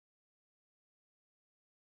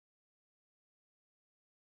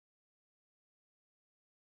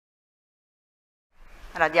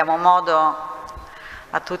Allora, diamo modo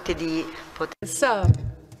a tutti di poter... So,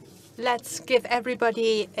 let's give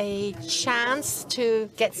everybody a chance to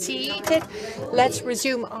get seated. Let's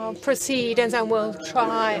resume our proceedings and we'll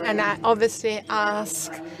try and I obviously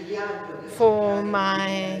ask for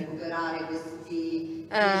my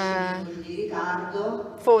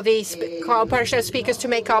for these cooperation speakers to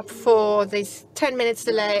make up for this 10 minutes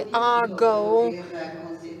delay. Our goal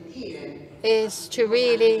is to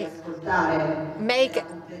really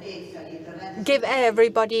give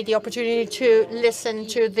everybody the opportunity to listen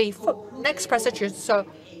to the next presentation. So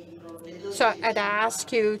I'd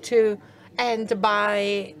ask you to end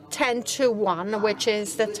by 10 to 1, which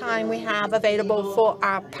is the time we have available for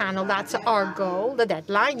our panel. That's our goal, the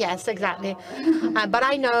deadline. Yes, exactly. But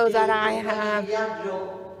I know that I have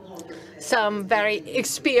some very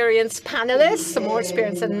experienced panelists, more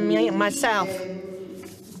experienced than me myself.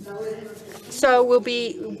 So we'll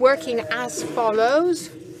be working as follows.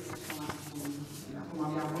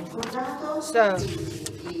 So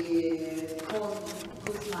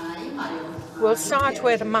we'll start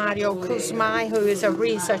with Mario Kuzmai, who is a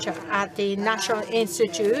researcher at the National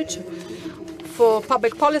Institute for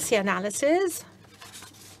Public Policy Analysis.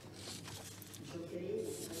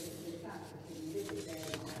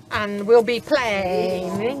 And we'll be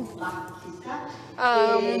playing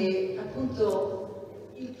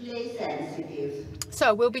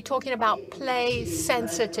so we'll be talking about play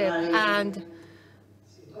sensitive, and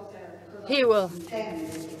he will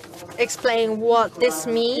explain what this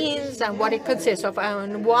means and what it consists of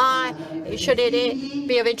and why should it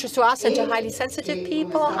be of interest to us and to highly sensitive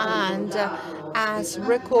people. And as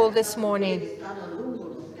recalled this morning,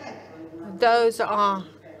 those are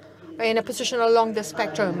in a position along the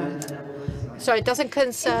spectrum. So it doesn't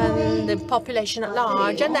concern the population at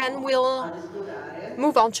large. And then we'll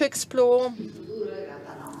move on to explore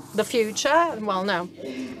the future. Well, no.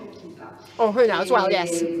 Or who knows? Well,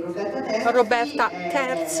 yes. Roberta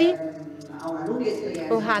Terzi,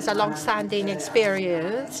 who has a long-standing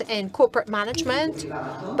experience in corporate management,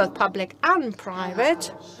 both public and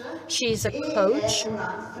private. She's a coach,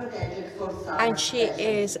 and she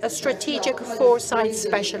is a strategic foresight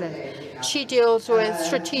specialist. She deals with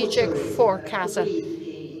strategic forecasts,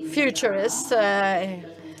 futurists,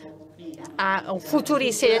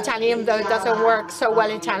 futuristi in Italian, though it doesn't work so well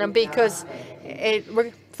in Italian because it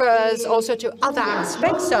refers also to other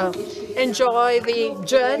aspects. So enjoy the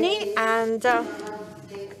journey, and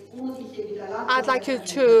I'd like you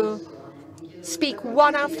to speak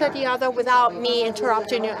one after the other without me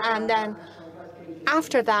interrupting you, and then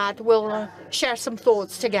after that we'll share some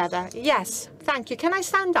thoughts together. Yes, thank you. Can I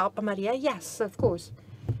stand up, Maria? Yes, of course.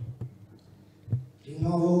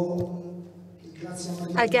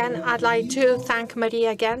 Again, I'd like to thank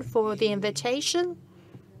Maria again for the invitation.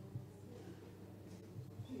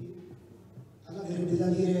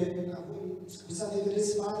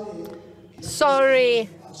 Sorry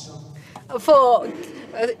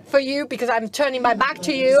for you because I'm turning my back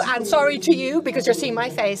to you, and sorry to you because you're seeing my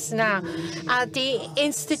face now. At the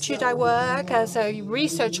institute I work as a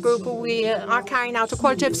research group, we are carrying out a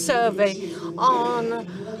qualitative survey on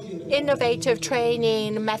innovative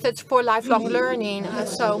training methods for lifelong learning.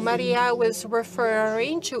 So Maria was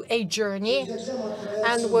referring to a journey,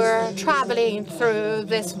 and we're traveling through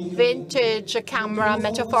this vintage camera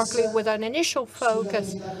metaphorically with an initial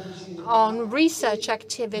focus on research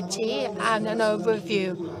activity and an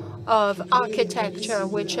overview of architecture,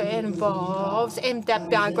 which involves in-depth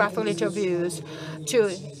biographical interviews to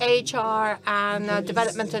HR and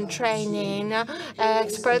development and training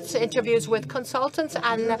experts, interviews with consultants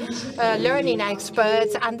and learning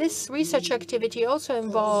experts. And this research activity also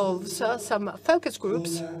involves some focus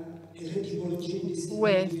groups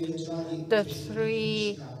with the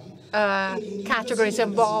three categories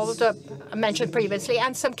involved mentioned previously,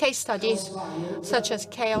 and some case studies such as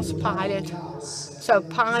Chaos Pilot. So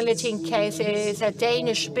Piloting Case is a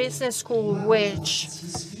Danish business school which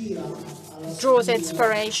draws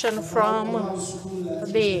inspiration from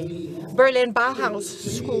the Berlin Bauhaus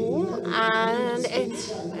School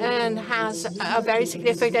and has a very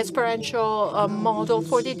significant experiential model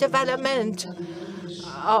for the development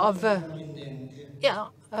of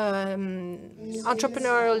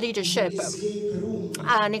entrepreneurial leadership,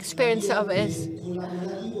 an experience of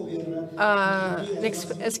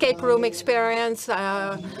escape room experience,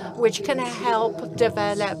 which can help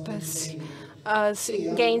develop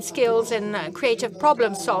gain skills in creative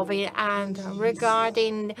problem solving. And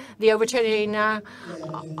regarding the overturning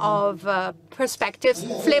of perspectives,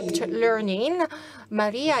 flipped learning,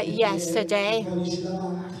 Maria yesterday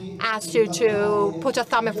asked you to put a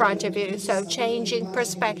thumb in front of you. So changing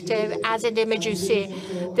perspective as an image you see.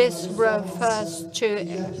 This refers to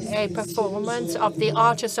a performance of the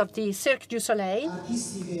artists of the Cirque du Soleil,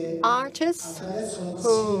 artists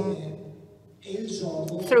who,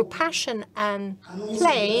 through passion and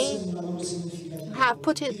play, have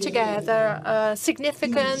put it together a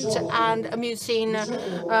significant and amusing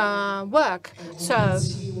work. So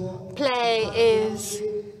play is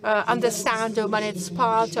understandable, and it's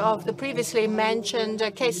part of the previously mentioned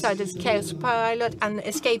case studies, Chaos Pilot and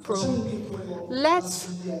Escape Room. Let's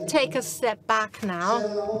take a step back now.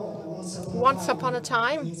 Once upon a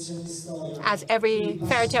time, as every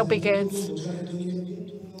fairy tale begins,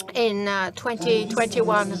 in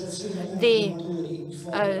 2021, the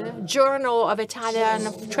Journal of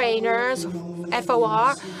Italian Trainers,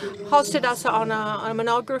 FOR, hosted us on a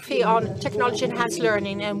monography on technology-enhanced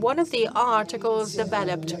learning. And one of the articles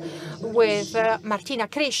developed with Martina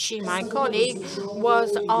Cresci, my colleague,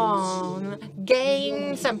 was on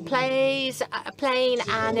games and playing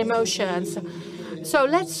and emotions. So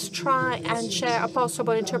let's try and share a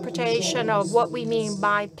possible interpretation of what we mean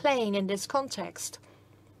by playing in this context.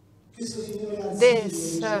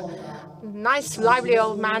 This nice, lively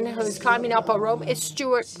old man who's climbing up a rope is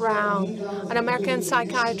Stuart Brown, an American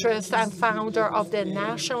psychiatrist and founder of the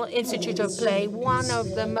National Institute of Play, one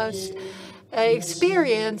of the most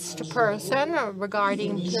experienced person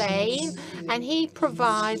regarding playing, and he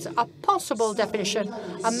provides a possible definition,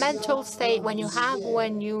 a mental state when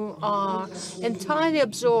you are entirely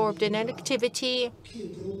absorbed in an activity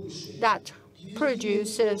that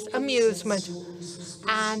produces amusement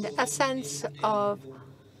and a sense of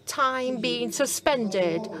time being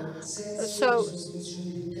suspended. So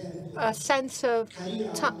a sense of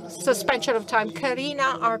suspension of time.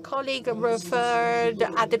 Karina, our colleague, referred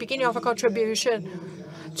at the beginning of her contribution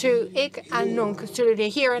to Ik and Nunc, to the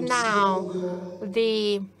here and now.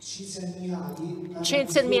 The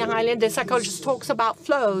Csikszentmihalyi, the psychologist, talks about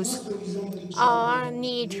flows. Our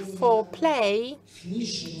need for play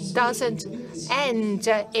doesn't end,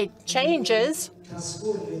 it changes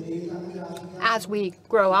as we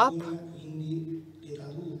grow up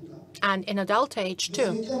and in adult age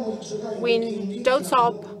too. We don't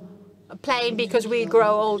stop playing because we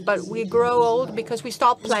grow old, but we grow old because we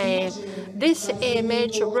stop playing. This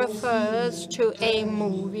image refers to a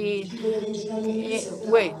movie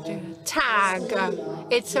with Tag.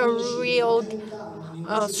 It's a real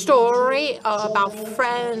story about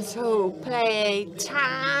friends who play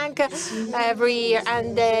tag every year,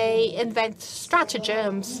 and they invent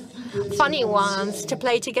stratagems, funny ones, to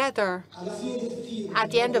play together. At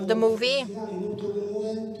the end of the movie,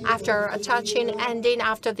 after a touching ending,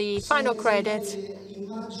 after the final credits,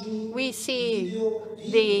 we see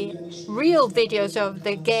the real videos of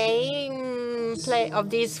the game play of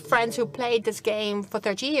these friends who played this game for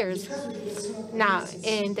 30 years. Now,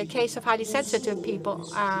 in the case of highly sensitive people,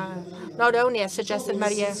 not only, as suggested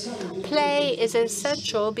Maria, play is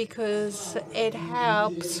essential because it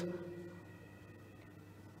helps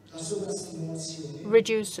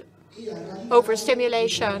reduce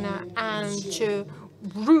overstimulation and to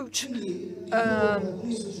root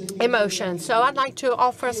emotions. So I'd like to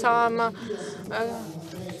offer some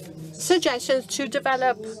suggestions to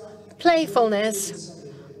develop playfulness,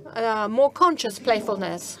 more conscious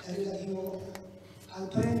playfulness.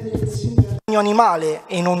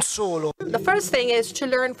 The first thing is to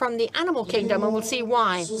learn from the animal kingdom, and we'll see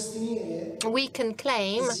why. We can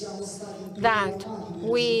claim that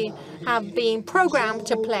we have been programmed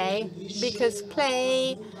to play because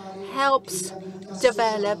play helps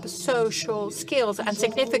develop social skills, and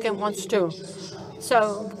significant ones too.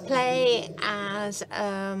 So play as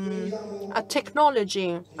a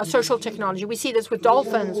technology, a social technology. We see this with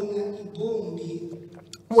dolphins,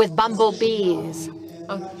 with bumblebees,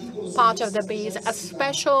 part of the bees.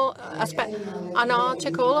 An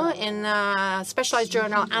article in a specialized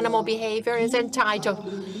journal, Animal Behavior, is entitled,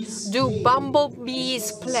 "Do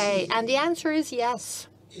Bumblebees Play?" And the answer is yes.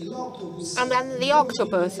 And then The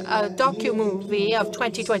Octopus, a docu-movie of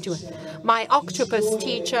 2021. My octopus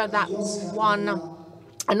teacher that won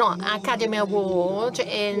an Academy Award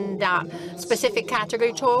in that specific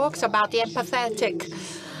category talks about the empathetic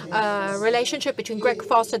relationship between Greg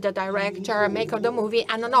Foster, the director and maker of the movie,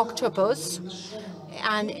 and an octopus.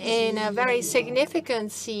 And in a very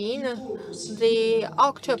significant scene, the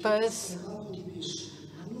octopus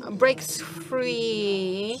breaks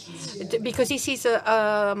free because he sees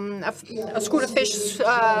a school of fish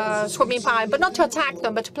swimming by, but not to attack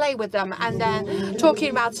them, but to play with them. And then talking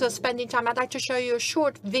about spending time, I'd like to show you a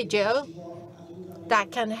short video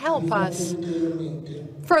that can help us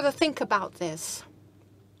further think about this.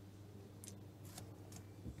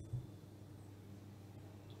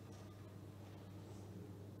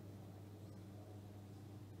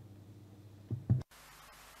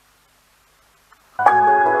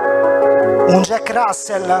 Un Jack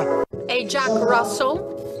Russell. A Jack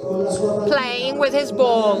Russell playing with his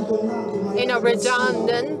ball in a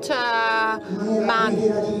redundant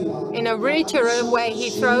manner. In a reiterative way, he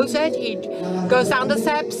throws it, he goes down the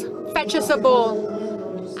steps, fetches the ball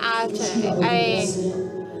at a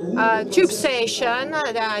tube station.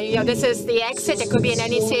 This is the exit, it could be in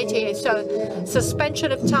any city. So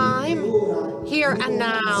suspension of time, here and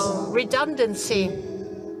now, redundancy,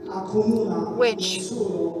 which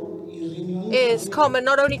is common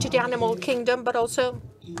not only to the animal kingdom, but also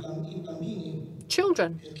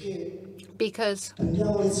children, because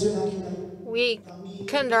we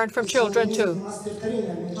can learn from children too,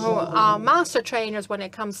 who are master trainers when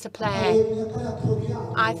it comes to play.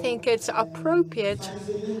 I think it's appropriate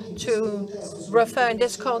to refer in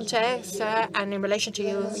this context, and in relation to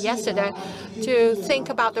you yesterday, to think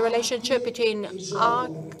about the relationship between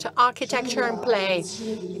architecture and play.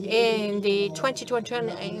 In the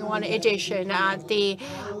 2021 edition at the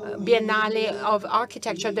Biennale of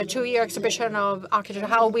Architecture, the two-year exhibition of architecture,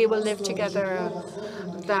 How We Will Live Together,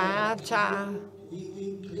 that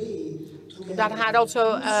had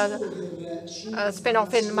also a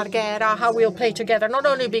spin-off in Marghera, How We'll Play Together, not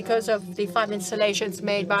only because of the 5 installations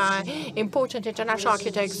made by important international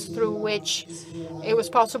architects through which it was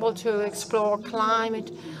possible to explore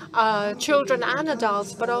climate, children and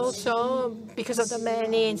adults, but also because of the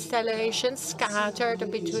many installations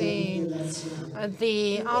scattered between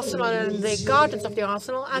the arsenal and the gardens of the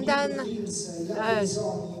arsenal, and then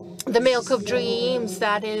the Milk of Dreams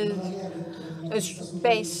that is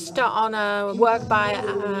based on a work by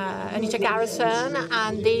Anita Garrison,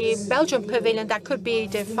 and the Belgian pavilion that could be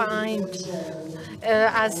defined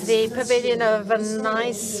as the pavilion of a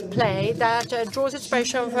nice play that draws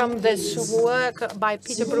inspiration from this work by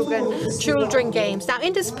Peter Bruggen, Children Games. Now,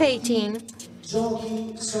 in this painting,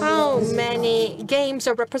 how many games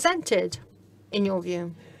are represented, in your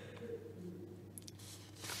view?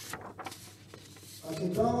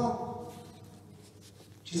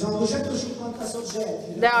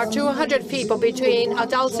 There are 200 people between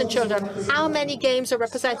adults and children. How many games are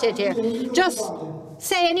represented here? Just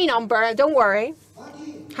say any number, don't worry.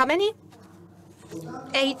 How many?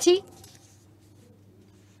 80?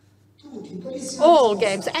 All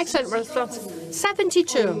games. Excellent response.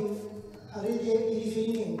 72.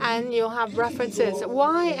 And you have references.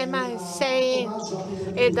 Why am I saying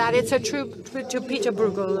that it's a tribute to Peter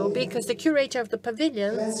Bruegel? Because the curator of the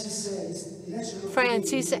pavilion,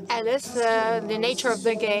 Francis Ellis, the nature of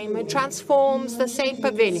the game, transforms the same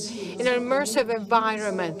pavilion in an immersive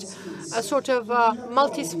environment, a sort of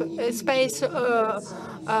multi-space,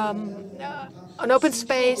 an open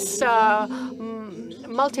space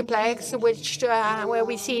multiplex, where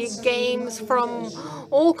we see games from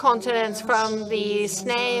all continents, from the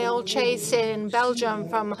snail chase in Belgium,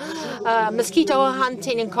 from mosquito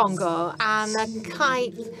hunting in Congo, and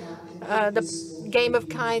the game of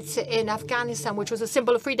kites in Afghanistan, which was a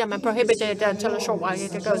symbol of freedom and prohibited until a short while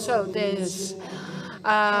ago. So this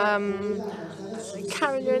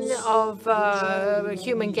carillon of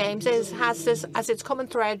human games has this as its common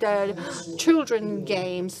thread, children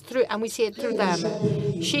games, and we see it through them.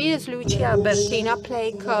 She is Lucia Bertina,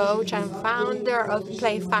 play coach and founder of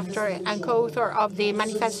Play Factory and co-author of the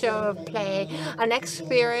Manifesto of Play, an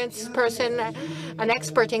experienced person, an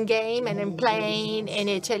expert in game and in playing in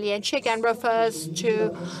Italy. And she again refers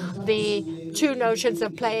to the two notions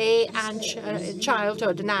of play and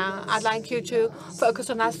childhood. Now, I'd like you to focus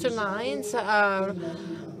on last 2 lines.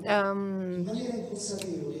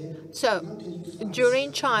 So,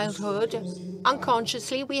 during childhood,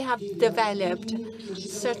 unconsciously, we have developed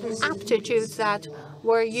certain aptitudes that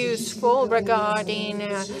were useful regarding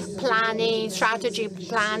planning, strategy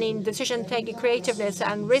planning, decision-taking, creativeness,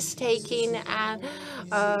 and risk-taking, and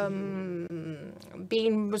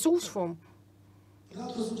being resourceful.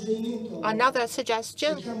 Another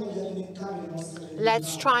suggestion,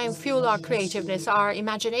 let's try and fuel our creativeness, our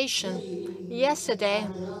imagination. Yesterday,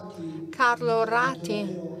 Carlo Ratti,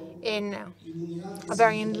 in a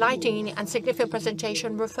very enlightening and significant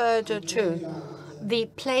presentation, referred to the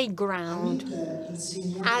playground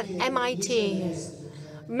at MIT.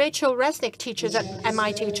 Mitchell Resnick teaches at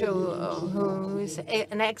MIT too, who is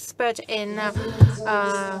an expert in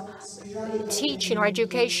teaching or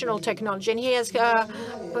educational technology, and he has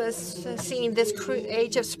seen this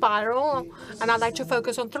creative spiral, and I'd like to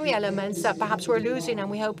focus on 3 elements that perhaps we're losing, and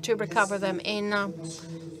we hope to recover them in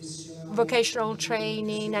vocational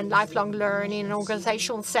training and lifelong learning and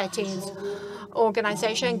organizational settings.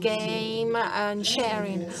 Organization, game, and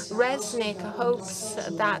sharing. Resnick hopes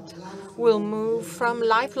that we'll move from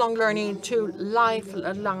lifelong learning to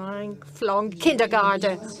lifelong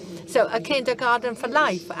kindergarten. So a kindergarten for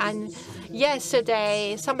life. And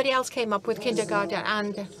yesterday, somebody else came up with kindergarten,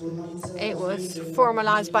 and it was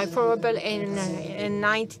formalized by Froebel in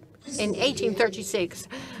 1836.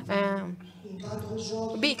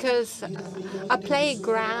 Because a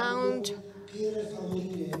playground,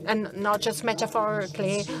 and not just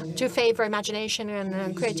metaphorically, to favor imagination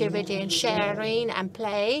and creativity and sharing and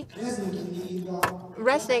play.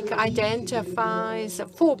 Resnick identifies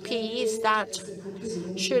 4 Ps that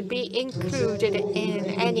should be included in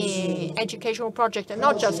any educational project, and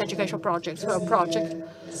not just educational projects. For a project,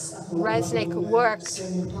 Resnick worked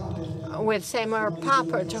with Seymour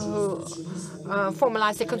Papert, who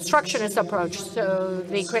formalized the constructionist approach, so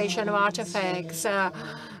the creation of artifacts,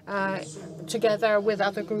 together with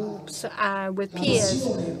other groups, with peers.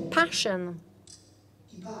 Passion.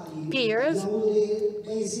 Peers.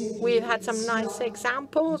 We've had some nice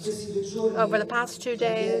examples over the past 2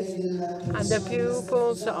 days, and the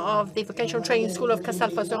pupils of the Vocational Training School of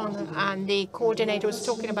Castelfosson and the coordinator was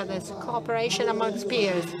talking about this cooperation amongst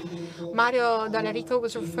peers. Mario Dallarico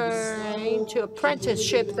was referring to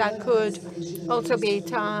apprenticeship that could also be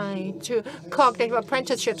tied to cognitive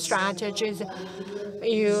apprenticeship strategies.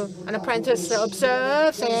 An apprentice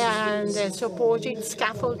observes and supporting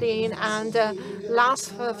scaffolding, and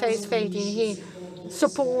last phase fading,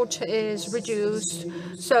 support is reduced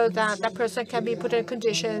so that that person can be put in a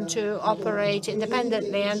condition to operate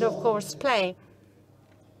independently and, of course, play.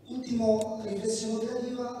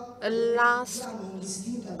 Last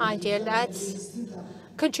idea, let's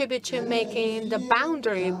contribute to making the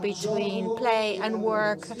boundary between play and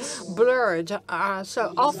work blurred.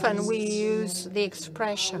 So often we use the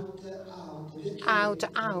expression out.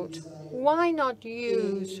 Why not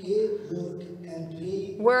use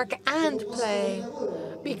work and play?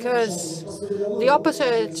 Because the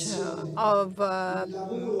opposite of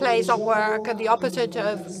play is not work, and the opposite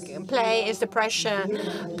of play is depression.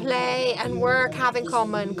 Play and work have in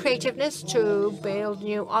common creativeness to build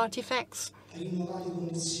new artifacts,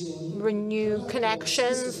 renew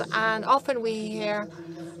connections, and often we hear,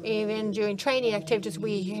 even during training activities,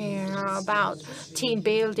 we hear about team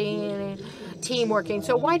building, team working.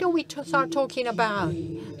 So why don't we start talking about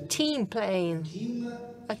team playing?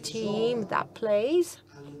 A team that plays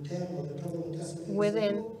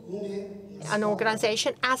within an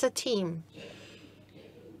organization as a team.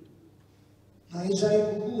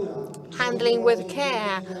 Handling with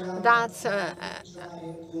care, that's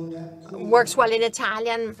works well in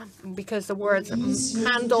Italian because the words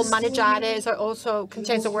handle, maneggiare, also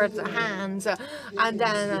contains the word hands. And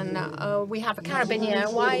then we have a carabiniere.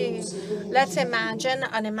 Let's imagine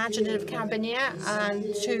an imaginative carabiniere and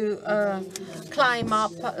to climb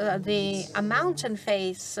up a mountain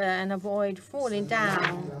face and avoid falling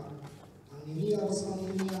down.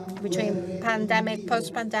 Between pandemic,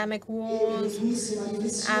 post-pandemic wars.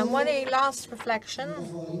 And one last reflection,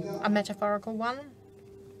 a metaphorical one.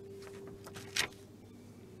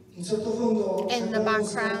 In the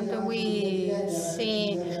background, we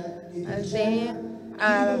see the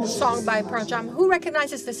song by Pearl Jam. Who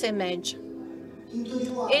recognizes this image?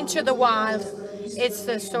 Into the Wild. It's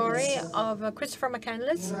the story of Christopher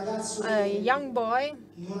McCandless, a young boy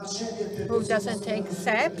who doesn't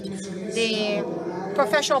accept the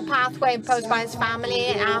professional pathway imposed by his family.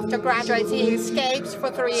 After graduating, he escapes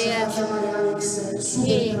for 3 years.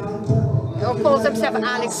 He calls himself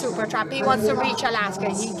Alex Supertramp. He wants to reach Alaska.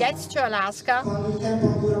 He gets to Alaska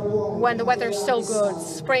when the weather is still good,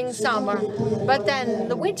 spring, summer. But then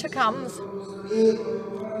the winter comes,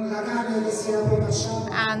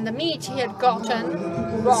 and the meat he had gotten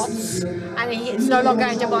rots, and it's no longer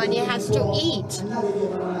edible, and he has to eat.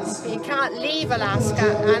 He can't leave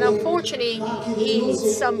Alaska, and unfortunately he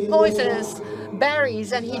eats some poisonous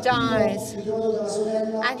berries and he dies.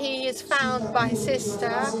 And he is found by his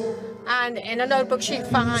sister, and in a notebook she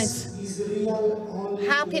finds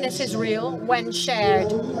happiness is real when shared.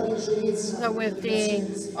 So with the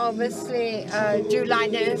obviously due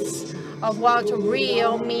lightness of what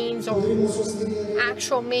real means or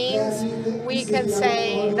actual means, we can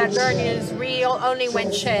say that learning is real only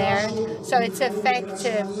when shared. So it's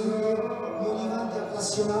effective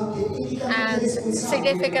and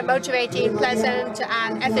significant, motivating, pleasant,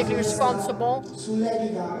 and ethically responsible.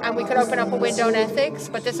 And we could open up a window on ethics,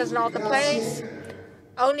 but this is not the place.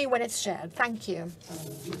 Only when it's shared. Thank you.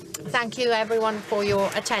 Thank you, everyone, for your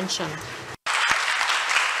attention.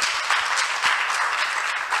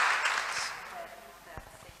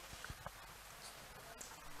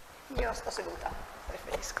 Io sto seduta,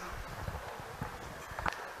 preferisco.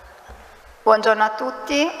 Buongiorno a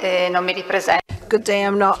tutti, non mi ripresento. Good day.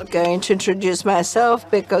 I'm not going to introduce myself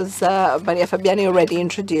because Maria Fabiani already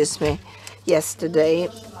introduced me yesterday.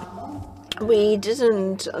 We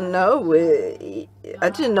didn't know, I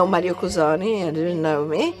didn't know Mario Cusani, I didn't know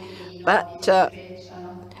me, but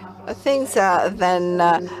things then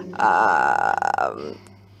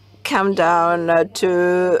come down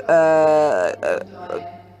to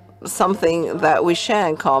something that we share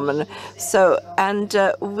in common. So, and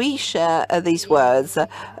we share these words.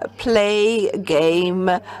 Play, game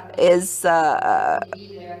is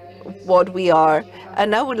what we are.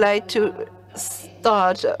 And I would like to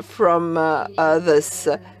start from this.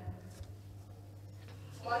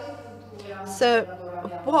 So,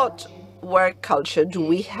 what work culture do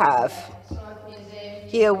we have?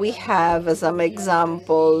 Here we have some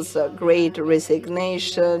examples: great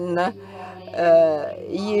resignation,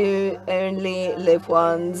 you only live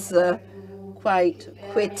once, quite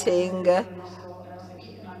quitting.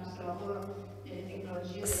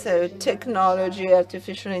 So technology,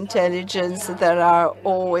 artificial intelligence that are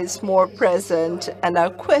always more present and are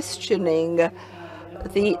questioning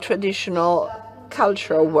the traditional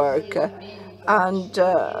cultural work. And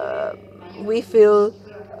we feel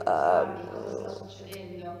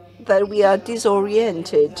that we are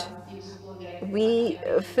disoriented. We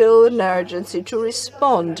feel an urgency to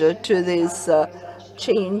respond to this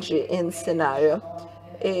change in scenario.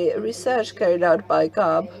 A research carried out by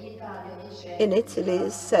GAB in Italy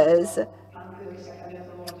says,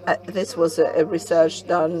 this was a research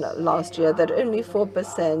done last year, that only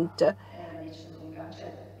 4%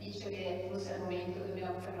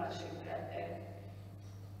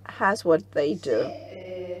 has what they do.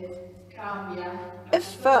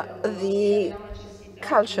 If the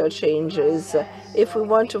culture changes, if we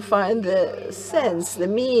want to find the sense, the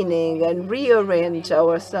meaning, and reorient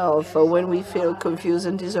ourselves when we feel confused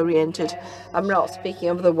and disoriented. I'm not speaking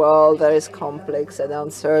of the world that is complex and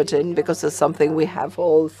uncertain, because it's something we have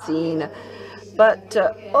all seen, but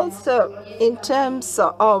also in terms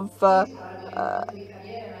of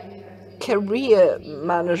career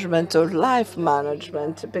management or life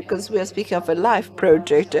management, because we are speaking of a life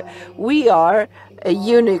project. We are a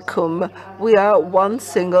unicum. We are one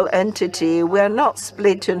single entity. We are not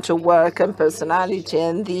split into work and personality.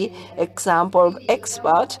 And the example of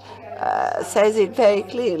expert says it very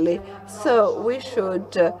clearly. So we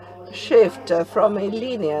should shift from a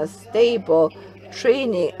linear, stable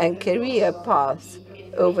training and career path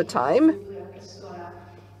over time.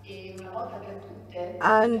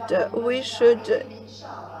 And we should,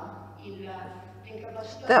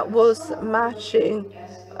 that was matching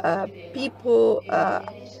people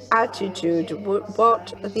attitude,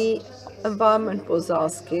 what the environment was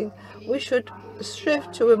asking. We should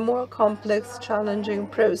shift to a more complex, challenging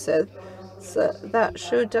process that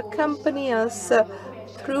should accompany us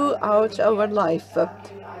throughout our life.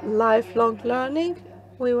 Lifelong learning,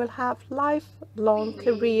 we will have lifelong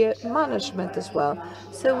career management as well.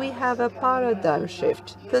 So we have a paradigm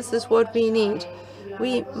shift. This is what we need.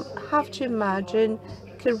 We have to imagine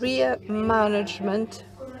career management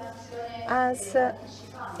as a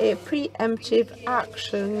preemptive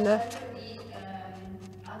action,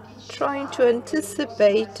 trying to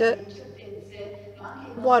anticipate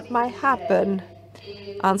what might happen,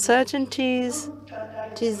 uncertainties,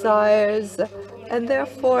 desires, and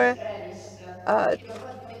therefore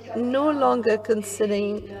no longer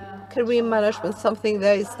considering career management something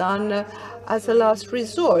that is done as a last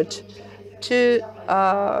resort to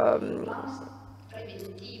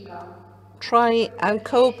try and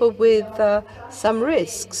cope with some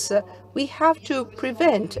risks. We have to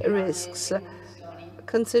prevent risks,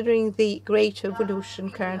 considering the great evolution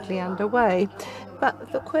currently underway.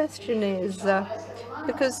 But the question is,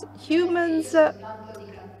 because humans,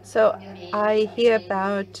 so I hear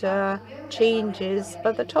about changes,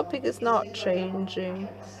 but the topic is not changing.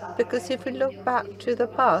 Because if we look back to the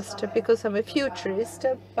past, because I'm a futurist,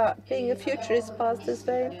 but being a futurist past is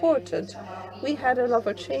very important. We had a lot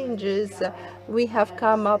of changes. We have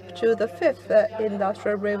come up to the fifth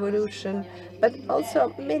industrial revolution, but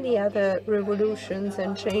also many other revolutions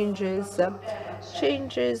and changes.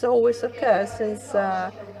 Changes always occur since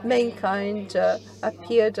mankind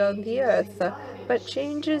appeared on the earth. But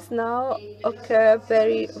changes now occur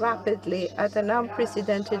very rapidly at an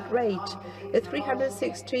unprecedented rate, a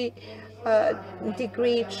 360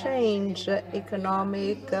 degree change,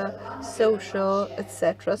 economic, social,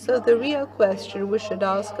 etc. So the real question we should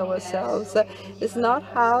ask ourselves is not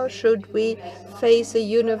how should we face a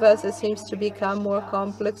universe that seems to become more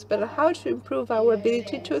complex, but how to improve our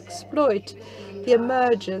ability to exploit the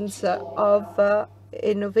emergence of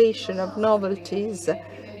innovation, of novelties,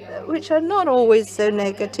 which are not always so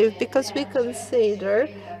negative because we consider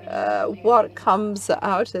what comes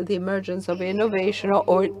out of the emergence of innovation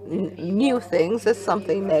or new things as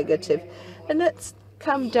something negative. And let's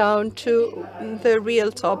come down to the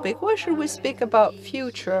real topic. Why should we speak about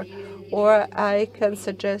future? Or I can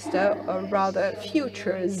suggest rather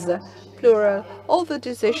futures, plural. All the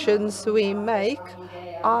decisions we make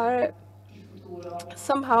are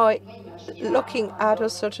somehow looking at a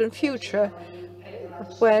certain future.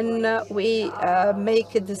 When we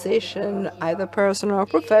make a decision, either personal or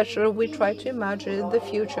professional, we try to imagine the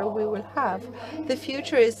future we will have. The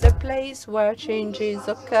future is the place where changes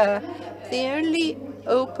occur, the only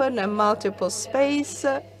open and multiple space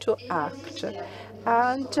to act.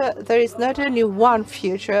 And there is not only one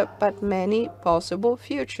future, but many possible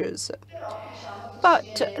futures.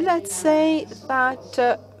 But let's say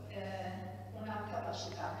that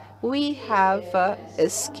we have a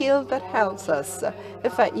skill that helps us.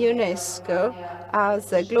 In fact, UNESCO,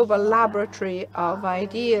 as a global laboratory of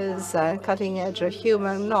ideas and cutting-edge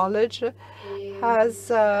human knowledge,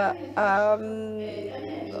 has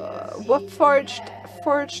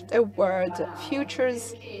forged a word,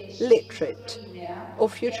 futures literate, or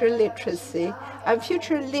future literacy. And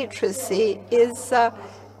future literacy is a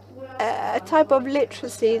type of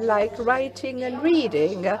literacy like writing and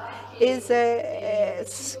reading, is a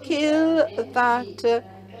skill that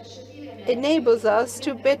enables us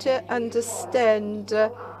to better understand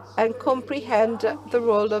and comprehend the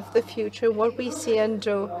role of the future, what we see and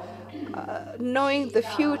do. Knowing the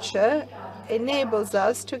future enables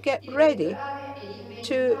us to get ready,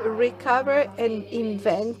 to recover and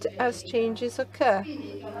invent as changes occur.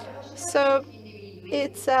 So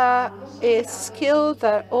it's a skill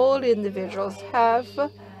that all individuals have,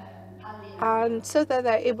 and so that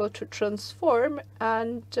they're able to transform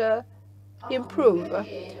and improve.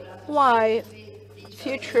 Why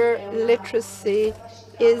future literacy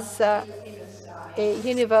is a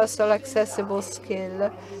universal accessible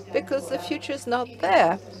skill? Because the future is not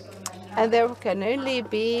there, and there can only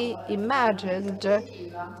be imagined.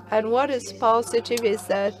 And what is positive is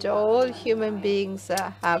that all human beings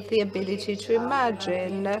have the ability to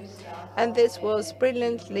imagine. And this was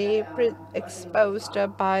brilliantly exposed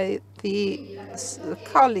by the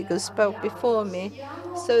colleague who spoke before me.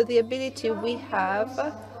 So the ability we have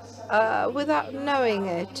without knowing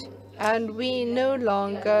it, and we no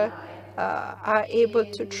longer are able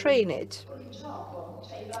to train it.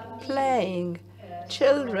 Playing.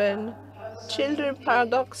 Children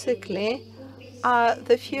paradoxically are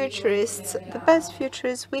the futurists, the best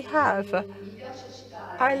futurists we have.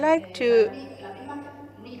 I like to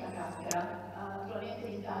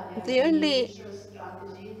The only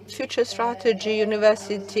future strategy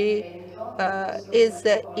university is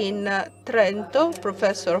in Trento.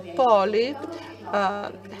 Professor Poli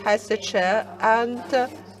has the chair, and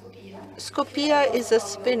Skopje is a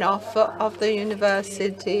spin-off of the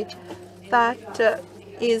university that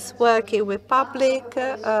is working with public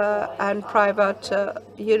and private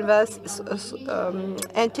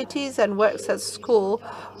entities, and works at school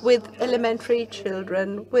with elementary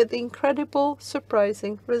children with incredible,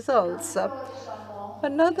 surprising results.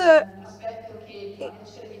 Another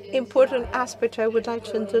important aspect I would like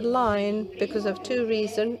to underline, because of two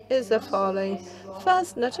reasons, is the following.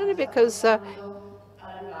 First, not only because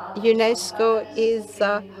UNESCO is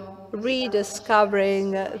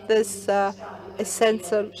rediscovering this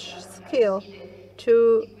essential skill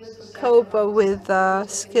to cope with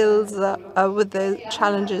with the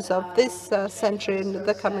challenges of this century and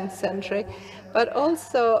the coming century, but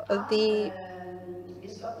also the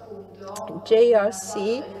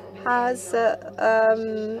JRC has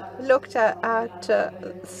looked at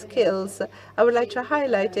skills. I would like to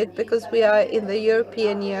highlight it because we are in the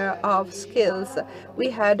European Year of Skills. We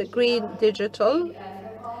had Green Digital,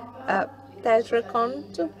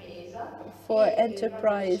 Tetracont for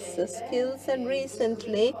enterprise skills, and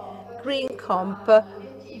recently Green Comp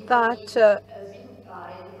that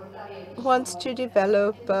wants to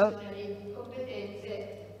develop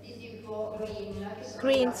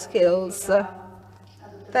green skills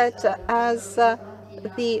that, as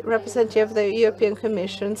the representative of the European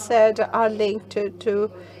Commission said, are linked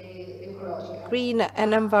to green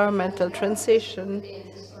and environmental transition.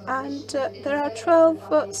 And there are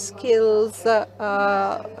 12 skills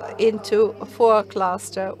into 4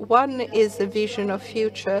 clusters. One is the vision of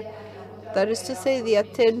future. That is to say, the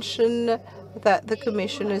attention that the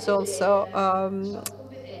Commission is also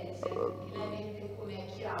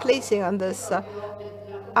placing on this.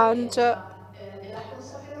 And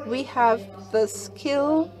we have the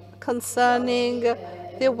skill concerning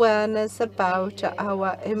the awareness about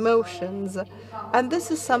our emotions. And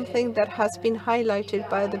this is something that has been highlighted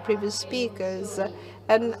by the previous speakers.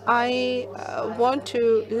 And I want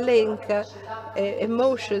to link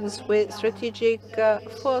emotions with strategic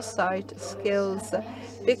foresight skills,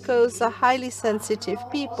 because highly sensitive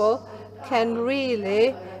people can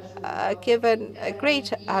really give a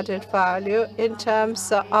great added value in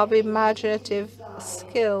terms of imaginative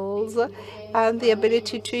skills and the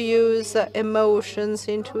ability to use emotions,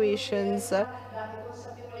 intuitions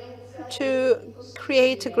to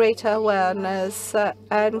create a greater awareness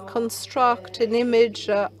and construct an image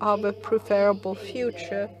of a preferable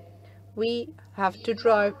future. We have to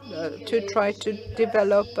try to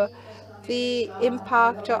develop the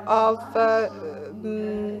impact of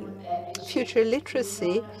future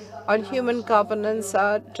literacy on human governance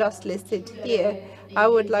are just listed here. I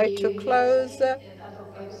would like to close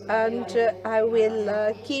and I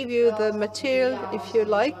will give you the material if you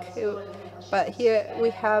like. But here we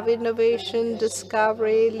have innovation,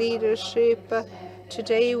 discovery, leadership.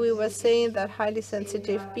 Today we were saying that highly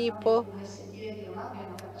sensitive people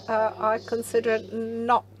are considered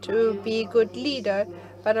not to be good leader,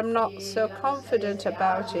 but I'm not so confident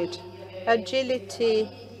about it. Agility,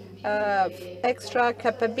 extra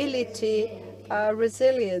capability,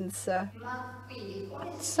 resilience.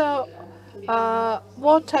 So,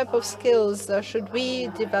 what type of skills should we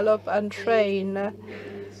develop and train?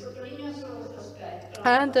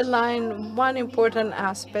 I underline one important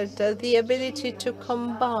aspect, the ability to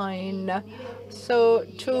combine, so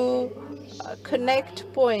to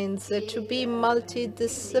connect points, to be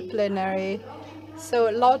multidisciplinary. So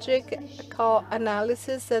logical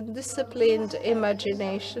analysis and disciplined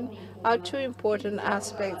imagination are 2 important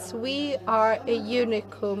aspects. We are a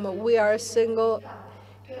unicum. We are a single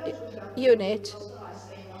unit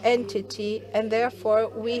entity, and therefore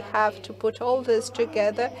we have to put all this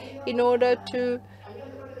together in order to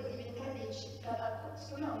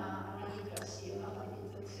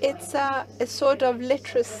it's a sort of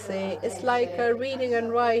literacy. It's like reading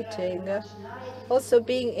and writing, also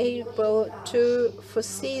being able to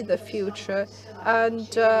foresee the future and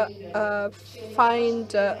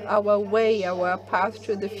find our way, our path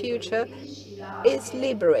to the future is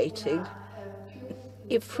liberating.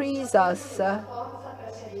 It frees us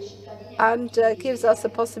and gives us the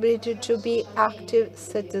possibility to be active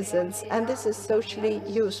citizens. And this is socially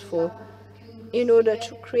useful in order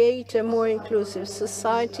to create a more inclusive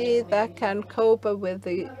society that can cope with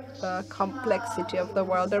the complexity of the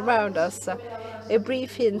world around us. A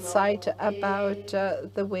brief insight about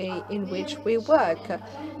the way in which we work.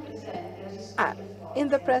 Uh, in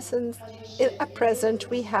the present, at present,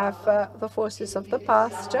 we have the forces of the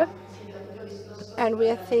past, and we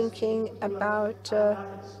are thinking about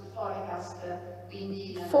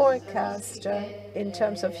forecast in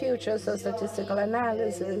terms of future, so statistical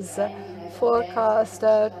analysis, forecast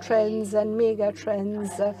trends and mega trends,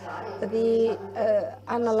 the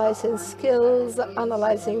analyzing skills,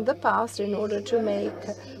 analyzing the past in order to make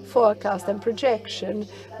forecast and projection.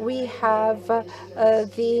 We have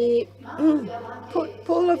the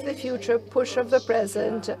pull of the future, push of the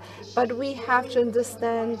present, but we have to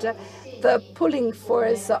understand the pulling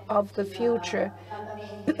force of the future,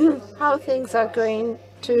 how things are going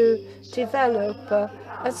to develop.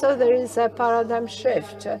 And so there is a paradigm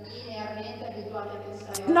shift,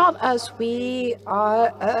 not as we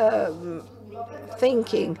are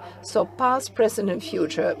thinking, so past, present, and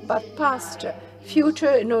future, but past,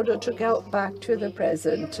 future in order to go back to the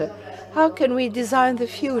present. How can we design the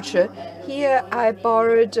future? Here I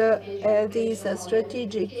borrowed this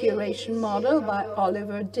strategic curation model by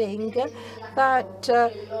Oliver Ding that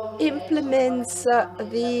implements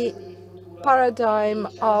the paradigm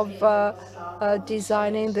of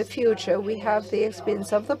designing the future. We have the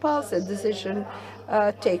experience of the past, a decision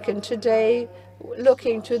taken today,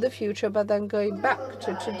 looking to the future, but then going back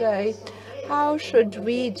to today. How should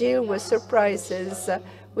we deal with surprises?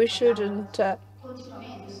 We shouldn't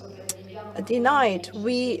deny it.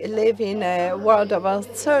 We live in a world of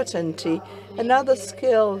uncertainty. Another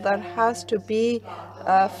skill that has to be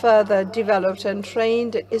further developed and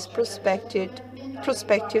trained is prospective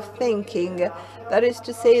thinking. That is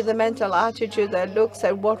to say, the mental attitude that looks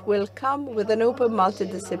at what will come with an open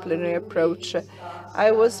multidisciplinary approach.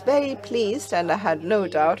 I was very pleased, and I had no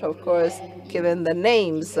doubt, of course, given the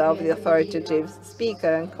names of the authoritative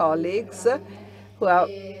speaker and colleagues who are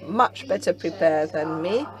much better prepared than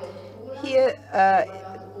me. Here,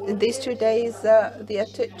 in these 2 days, the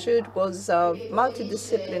attitude was of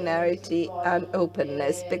multidisciplinarity and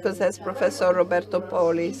openness, because as Professor Roberto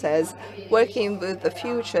Poli says, working with the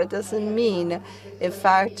future doesn't mean, in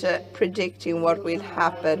fact, predicting what will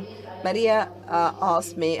happen. Maria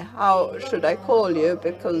asked me, how should I call you?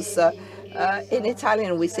 Because in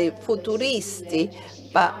Italian we say futuristi,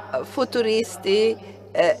 but futuristi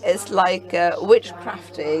is like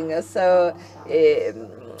witchcrafting. So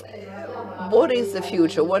what is the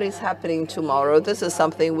future? What is happening tomorrow? This is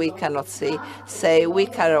something we cannot say. We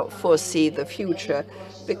cannot foresee the future,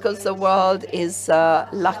 because the world is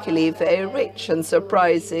luckily very rich and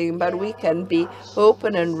surprising, but we can be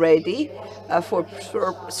open and ready for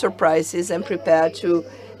surprises and prepared to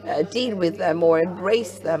deal with them or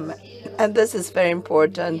embrace them. And this is very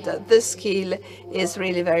important. This skill is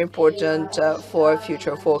really very important for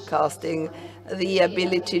future forecasting, the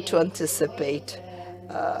ability to anticipate.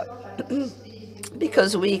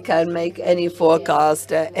 Because we can make any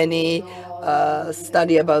forecast, any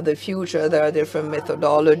study about the future. There are different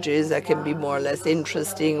methodologies that can be more or less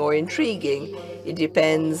interesting or intriguing. It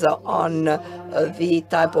depends on the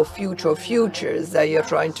type of futures that you're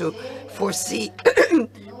trying to foresee.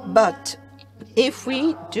 But if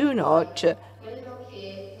we do not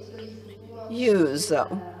use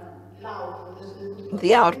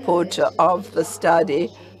the output of the study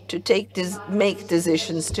to make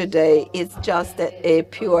decisions today, it's just a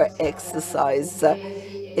pure exercise,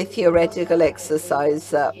 a theoretical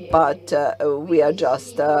exercise, but we are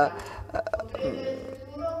just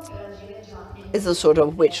is a sort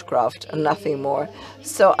of witchcraft and nothing more.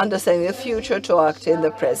 So understanding the future to act in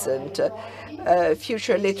the present.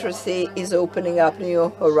 Future literacy is opening up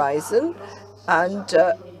new horizon, and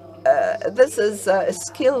this is a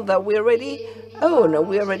skill that we already own,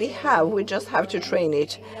 we already have. We just have to train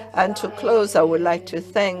it. And to close, I would like to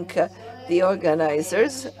thank the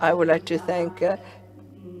organizers. I would like to thank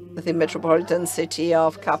the metropolitan city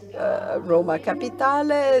of Roma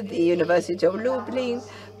Capitale, the University of Lublin,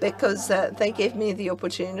 because they gave me the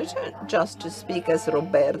opportunity not just to speak as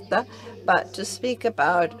Roberta, but to speak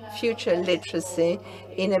about future literacy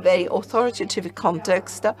in a very authoritative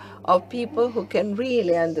context of people who can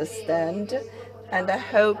really understand. And I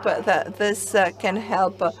hope that this can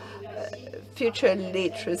help future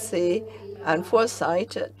literacy and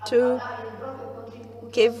foresight to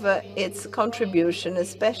give its contribution,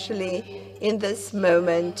 especially in this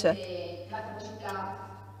moment,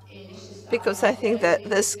 because I think that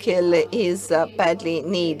this skill is badly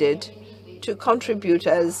needed to contribute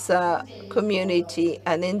as a community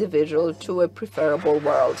and individual to a preferable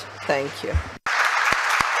world. Thank you.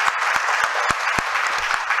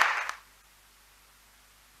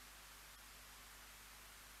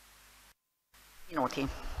 Minuti.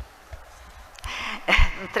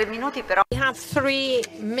 3 minuti però. We have 3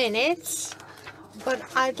 minutes, but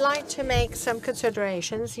I'd like to make some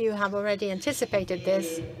considerations. You have already anticipated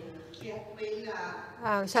this.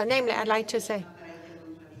 So namely, I'd like to say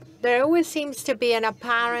there always seems to be an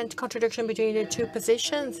apparent contradiction between the two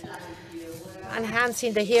positions,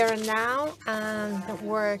 enhancing the here and now and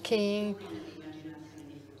working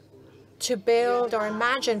to build or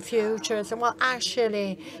imagine futures. Well,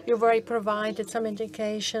 actually, you've already provided some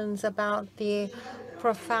indications about the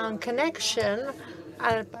profound connection.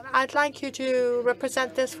 I'd like you to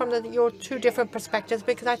represent this from your 2 different perspectives,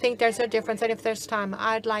 because I think there's a difference, and if there's time,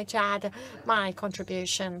 I'd like to add my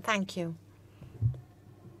contribution. Thank you.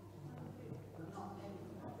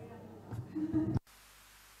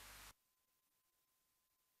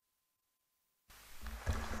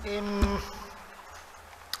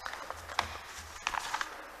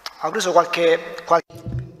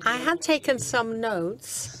 I had taken some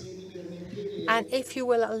notes, and if you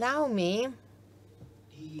will allow me,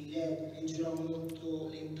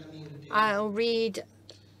 I'll read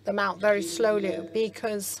them out very slowly,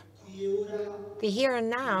 because the here and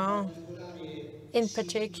now, in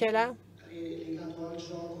particular,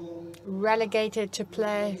 relegated to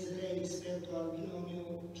play,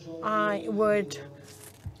 I would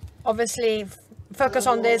obviously focus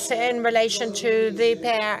on this in relation to the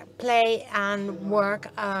pair play and work.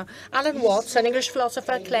 Alan Watts, an English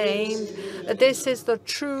philosopher, claimed that this is the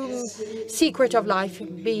true secret of life,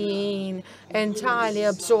 being entirely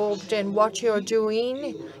absorbed in what you're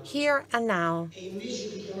doing here and now.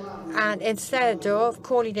 And instead of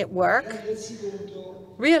calling it work,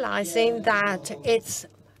 realizing that it's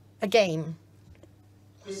a game.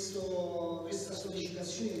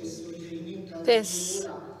 This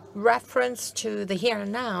reference to the here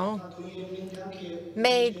and now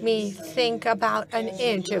made me think about an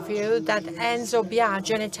interview that Enzo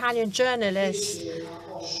Biaggi, an Italian journalist,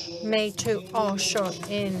 made to Osho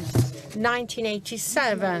in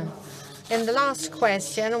 1987. In the last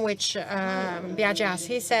question, which Biaggi asked,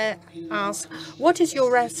 he asked, "What is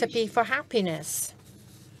your recipe for happiness?"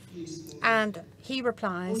 And he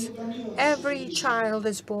replies, "Every child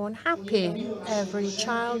is born happy. Every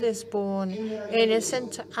child is born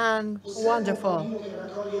innocent and wonderful.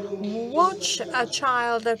 Watch a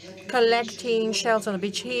child collecting shells on the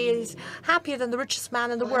beach. He is happier than the richest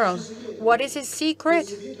man in the world. What is his secret?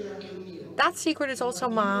 That secret is also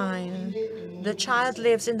mine. The child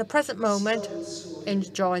lives in the present moment,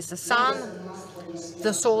 enjoys the sun,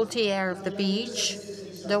 the salty air of the beach,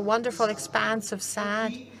 the wonderful expanse of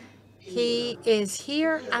sand. He is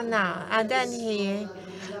here and now." And then he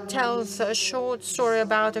tells a short story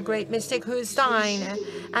about a great mystic who is dying,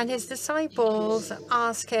 and his disciples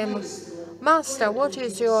ask him, "Master, what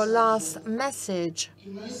is your last message?"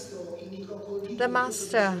 The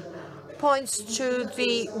master points to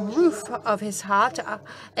the roof of his hut.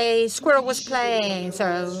 A squirrel was playing,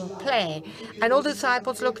 so play. And all the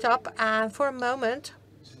disciples looked up, and for a moment,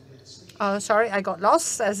 oh, sorry, I got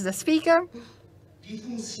lost as the speaker.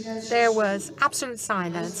 There was absolute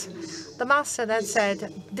silence. The master then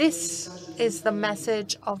said, "This is the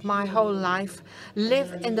message of my whole life.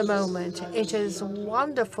 Live in the moment. It is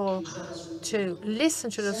wonderful to listen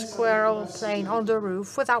to the squirrel playing on the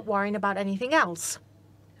roof without worrying about anything else."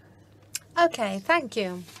 Okay, thank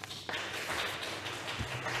you.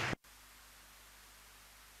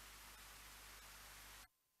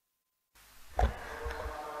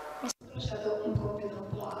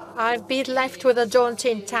 I've been left with a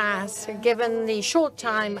daunting task. Given the short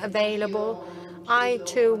time available, I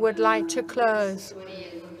too would like to close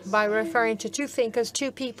by referring to two thinkers,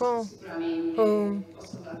 two people who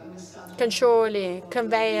can surely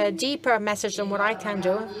convey a deeper message than what I can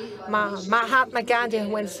do. Mahatma Gandhi,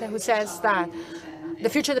 who says that the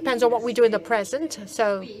future depends on what we do in the present,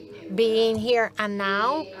 so being here and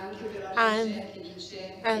now, and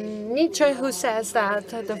Nietzsche, who says that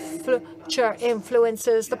the future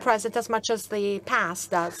influences the present as much as the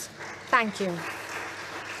past does. Thank you.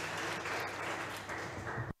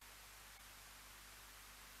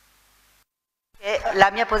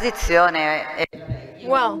 La mia posizione è...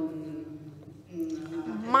 Well,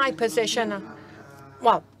 my position,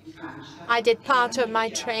 well, I did part of my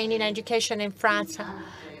training education in France,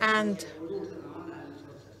 and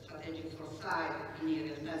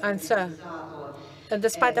so,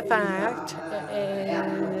 despite the fact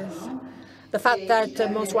that the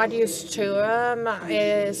most widely used term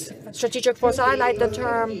is strategic foresight, I like the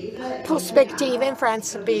term prospective in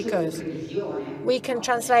France because we can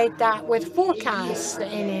translate that with forecast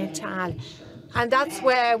in Italian. And that's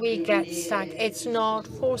where we get stuck. It's not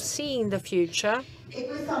foreseeing the future.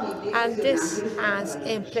 And this has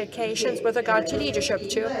implications with regard to leadership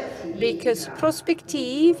too, because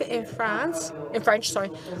prospective in French,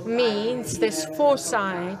 means this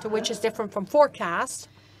foresight, which is different from forecast.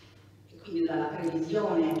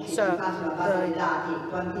 So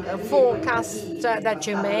the forecast that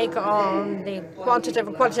you make on the quantitative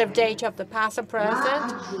and qualitative data of the past and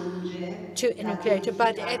present to enucleate,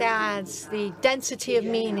 but it adds the density of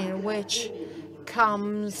meaning, which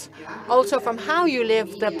comes also from how you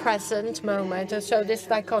live the present moment. And so this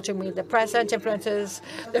dichotomy, the present influences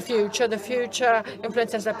the future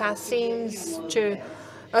influences the past, seems to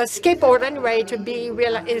skateboard anyway to be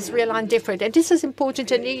real and different. And this is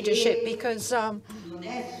important in leadership because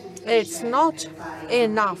it's not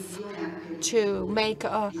enough to make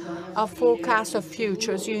a forecast of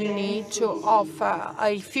futures. You need to offer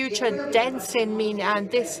a future dense in meaning, and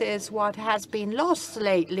this is what has been lost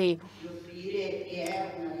lately.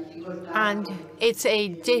 And it's a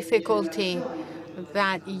difficulty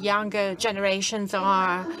that younger generations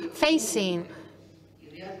are facing.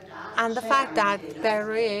 And the fact that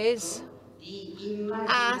there is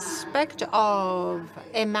aspect of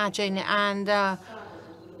imagine, and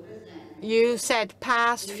you said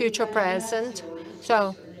past, future, present.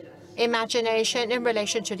 So imagination in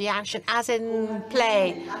relation to the action, as in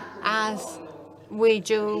play, as we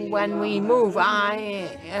do when we move.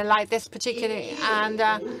 I like this particular, and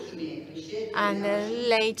the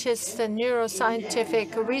latest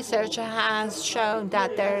neuroscientific research has shown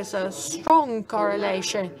that there's a strong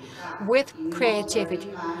correlation with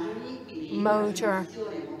creativity, motor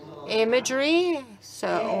imagery,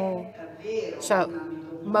 so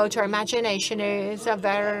motor imagination is a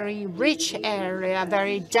very rich area,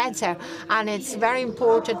 very dense area, and it's very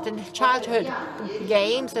important in childhood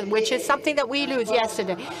games, which is something that we lose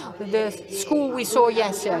yesterday. The school we saw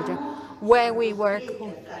yesterday, where we work,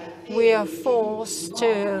 we are forced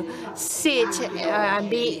to sit and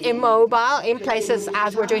be immobile in places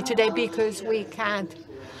as we're doing today because we can't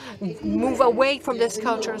move away from this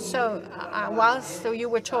culture. So whilst you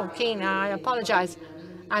were talking, I apologize,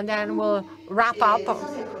 and then we'll wrap up.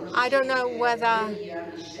 I don't know whether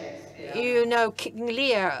you know King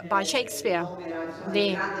Lear by Shakespeare,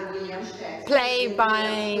 the play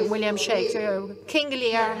by William Shakespeare. King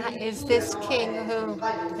Lear is this king who,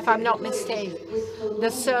 if I'm not mistaken, the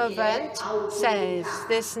servant says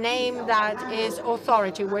this name that is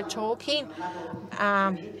authority. We're talking,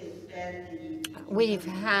 we've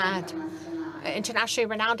had internationally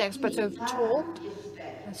renowned experts who've talked.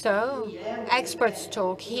 So experts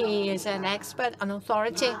talk. He is an expert, an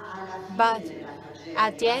authority, but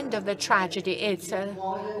at the end of the tragedy, it's a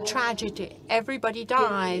tragedy. Everybody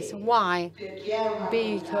dies. Why?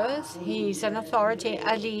 Because he's an authority,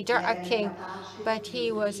 a leader, a king, but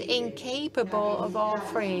he was incapable of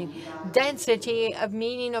offering density of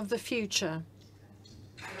meaning of the future.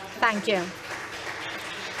 Thank you.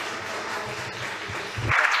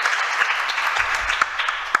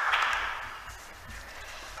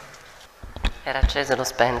 Era acceso, l'ho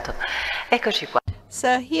spento. Eccoci qua.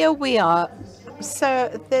 So here we are. So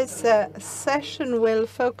this session will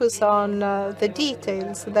focus on the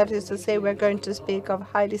details. That is to say, we're going to speak of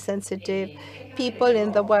highly sensitive people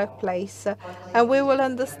in the workplace. And we will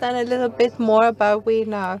understand a little bit more about we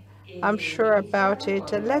now. I'm sure about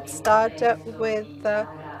it. Let's start with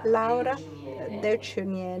Laura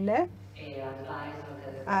Decuniene,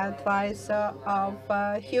 advisor of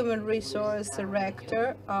Human Resource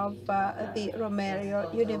Director of the Romero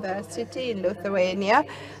University in Lithuania.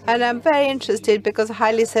 And I'm very interested because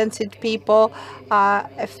highly sensitive people are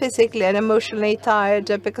physically and emotionally tired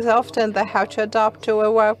because often they have to adapt to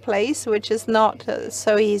a workplace which is not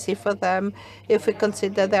so easy for them if we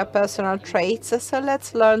consider their personal traits. So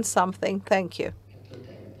let's learn something. Thank you.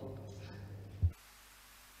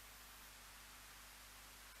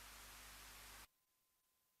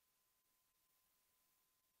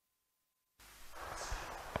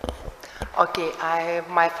 Okay,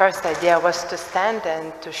 my first idea was to stand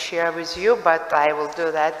and to share with you, but I will do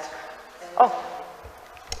that. Oh.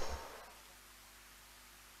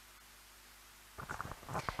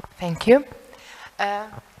 Thank you.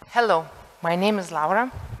 Hello, my name is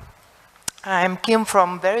Laura. I came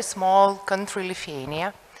from a very small country,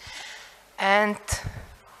 Lithuania, and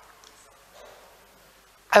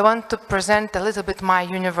I want to present a little bit my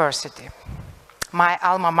university. My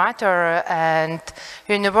alma mater and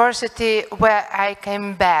university where I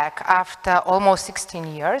came back after almost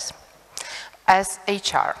 16 years as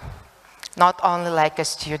HR, not only like a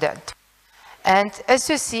student. And as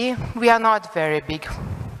you see, we are not very big.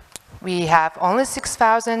 We have only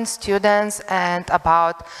 6,000 students and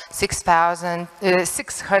about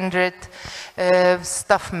 600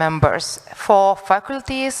 staff members. For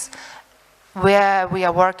faculties, where we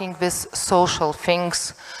are working with social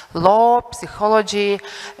things, law, psychology,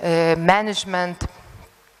 management,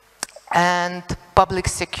 and public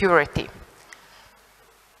security.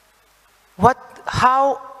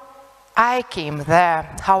 How I came there,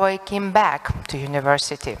 how I came back to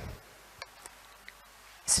university.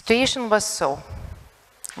 Situation was so.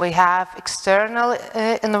 We have external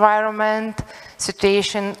environment,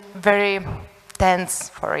 situation very tense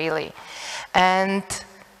for really. And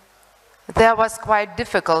there was quite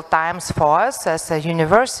difficult times for us as a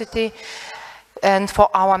university and for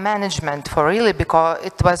our management for really because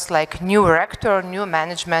it was like new rector, new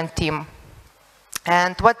management team.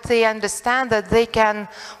 And what they understand that they can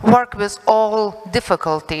work with all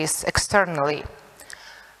difficulties externally.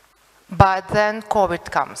 But then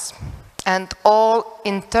COVID comes and all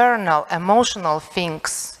internal emotional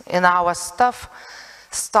things in our staff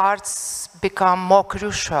starts become more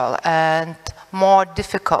crucial and more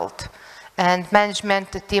difficult. And management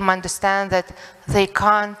team understand that they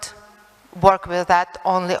can't work with that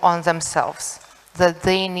only on themselves, that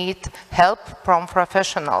they need help from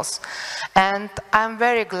professionals. And I'm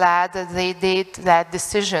very glad that they did that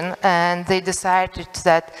decision and they decided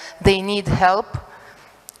that they need help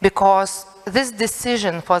because this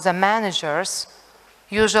decision for the managers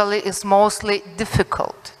usually is mostly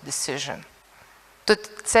difficult decision. To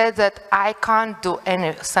say that I can't do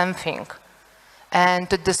something and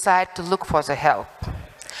to decide to look for the help.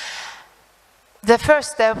 The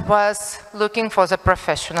first step was looking for the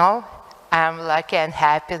professional. I'm lucky and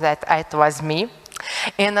happy that it was me.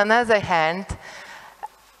 On the other hand,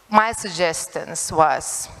 my suggestions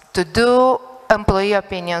was to do employee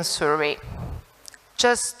opinion survey.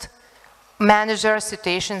 Just manager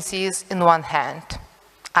situation sees in one hand.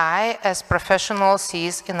 I, as professional,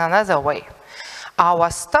 sees in another way.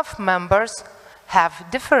 Our staff members have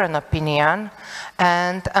different opinion,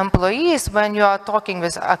 and employees, when you are talking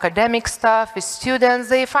with academic staff, with students,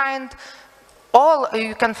 they find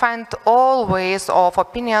you can find all ways of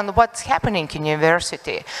opinion what's happening in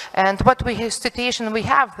university and what situation we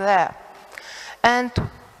have there. And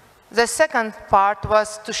the second part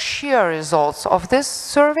was to share results of this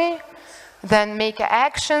survey, then make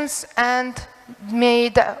actions, and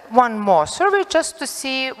made one more survey just to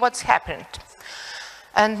see what's happened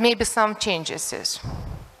and maybe some changes.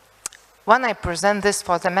 When I present this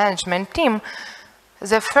for the management team,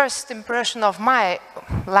 the first impression of my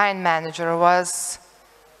line manager was,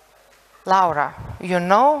 Laura, you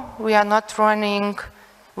know, we are running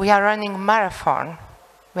marathon.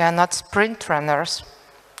 We are not sprint runners.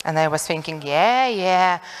 And I was thinking,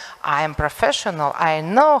 yeah, I am professional. I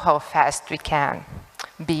know how fast we can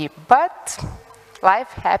be, but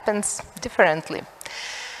life happens differently.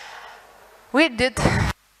 We did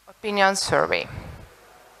opinion survey.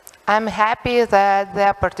 I'm happy that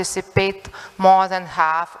there participate more than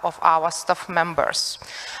half of our staff members.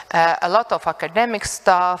 A lot of academic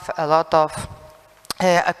staff, a lot of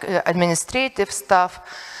administrative staff.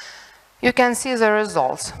 You can see the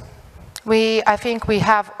results. I think we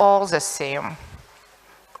have all the same.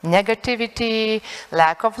 Negativity,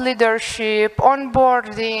 lack of leadership,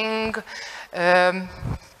 onboarding,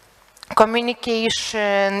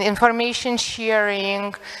 communication, information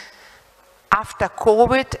sharing. After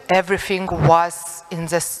COVID, everything was in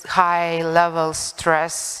this high-level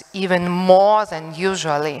stress, even more than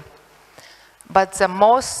usually. But the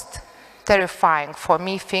most terrifying for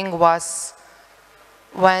me thing was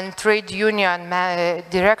when trade union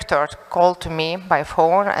director called to me by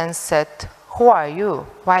phone and said, who are you?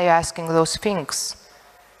 Why are you asking those things?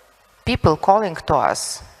 People calling to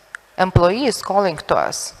us, employees calling to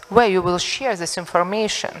us, where you will share this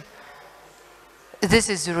information. This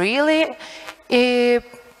is really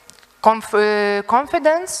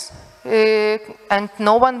confidence, and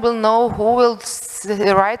no one will know who will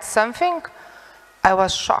write something. I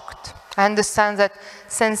was shocked. I understand that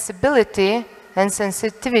sensibility and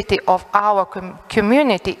sensitivity of our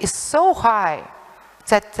community is so high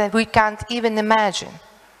that we can't even imagine.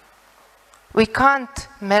 We can't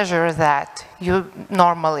measure that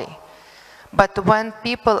normally. But when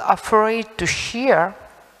people are afraid to share,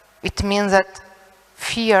 it means that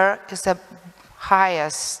fear is the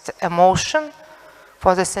highest emotion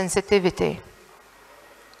for the sensitivity.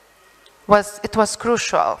 It was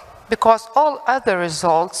crucial, because all other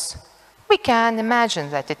results, we can imagine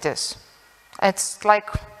that it is. It's like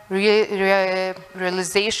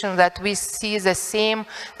realization that we see the same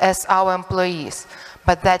as our employees.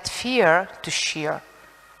 But that fear to share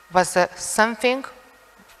was something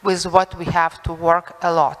with what we have to work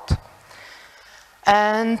a lot.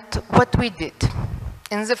 And what we did.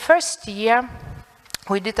 In the first year,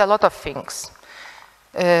 we did a lot of things.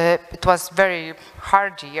 It was very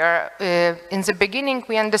hard year. In the beginning,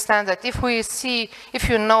 we understand that if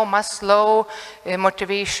you know Maslow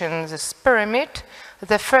motivation, this pyramid,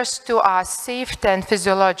 the first two are safety and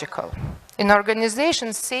physiological. In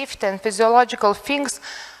organizations, safety and physiological things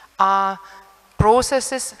are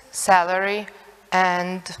processes, salary,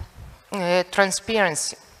 and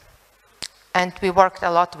transparency. And we worked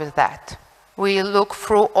a lot with that. We look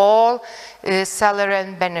through all salary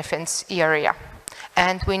and benefits area.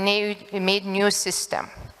 And we made new system.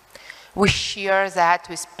 We share that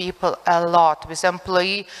with people a lot, with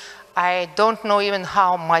employee. I don't know even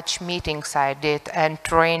how much meetings I did and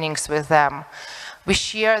trainings with them. We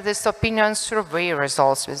share this opinion survey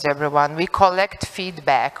results with everyone. We collect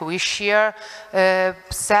feedback. We share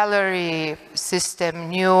salary system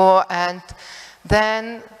new. And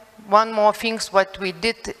then one more thing, what we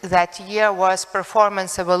did that year was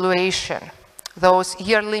performance evaluation. Those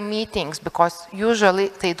yearly meetings, because usually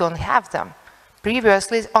they don't have them.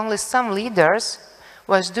 Previously, only some leaders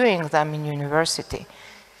was doing them in university.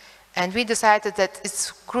 And we decided that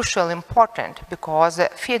it's crucially important, because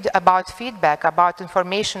about feedback, about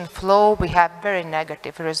information flow, we have very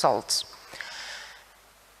negative results.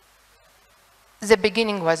 The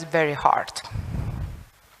beginning was very hard.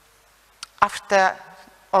 After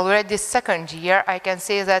already second year, I can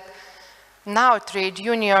say that now trade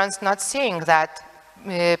unions not saying that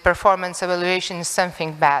performance evaluation is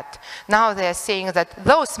something bad. Now they're saying that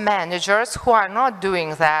those managers who are not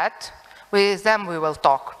doing that, with them we will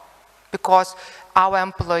talk. because our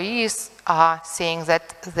employees are saying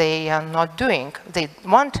that they are not doing. They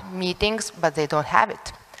want meetings, but they don't have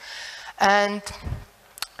it. And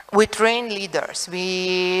we train leaders.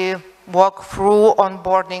 We walk through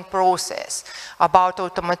onboarding process about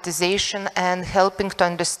automatization and helping to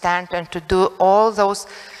understand and to do all those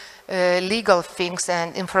legal things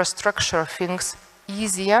and infrastructure things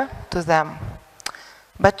easier to them.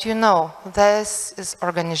 But you know, this is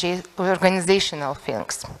organizational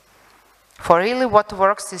things. For really what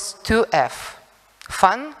works is 2F,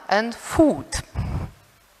 fun and food.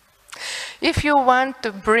 If you want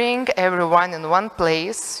to bring everyone in one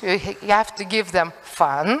place, you have to give them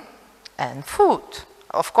fun and food.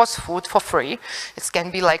 Of course, food for free. It can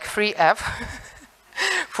be like 3F,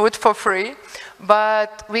 food for free.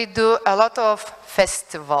 But we do a lot of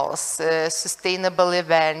festivals, sustainable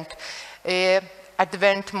event,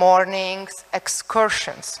 advent mornings,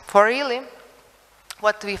 excursions. For really,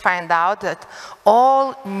 what we find out that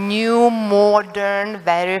all new, modern,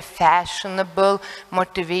 very fashionable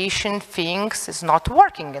motivation things is not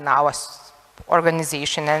working in our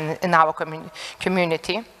organization and in our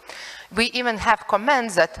community. We even have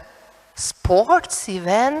comments that sports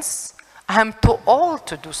events, I'm too old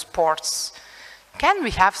to do sports. Can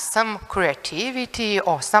we have some creativity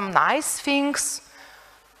or some nice things?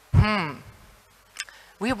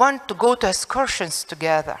 We want to go to excursions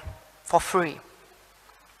together for free.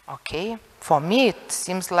 Okay, for me it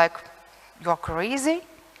seems like you're crazy.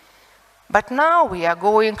 But now we are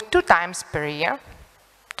going 2 times per year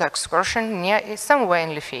to excursion somewhere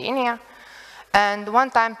in Lithuania. And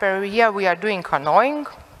 1 time per year we are doing canoeing.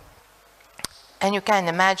 And you can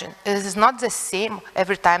imagine, it is not the same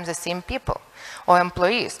every time the same people or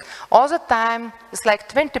employees. All the time it's like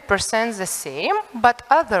 20% the same, but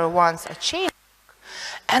other ones are changing.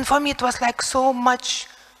 And for me it was like so much,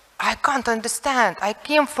 I can't understand. I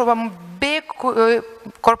came from big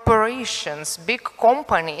corporations, big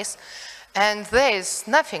companies, and there is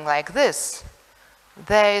nothing like this.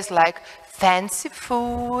 There is like fancy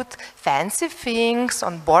food, fancy things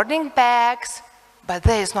on boarding bags, but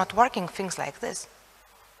there is not working things like this.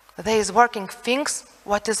 There is working things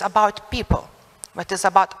what is about people, what is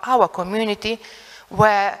about our community,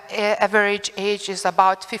 where average age is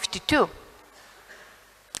about 52.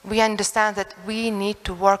 We understand that we need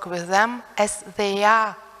to work with them as they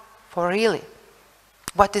are, for really,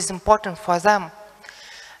 what is important for them.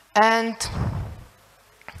 And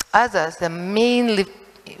others, the mainly,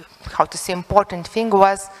 how to say, important thing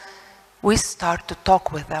was we start to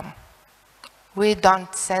talk with them. We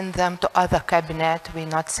don't send them to other cabinet, we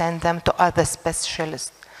not send them to other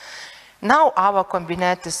specialists. Now our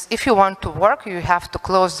cabinet is, if you want to work, you have to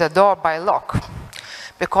close the door by lock.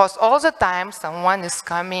 Because all the time someone is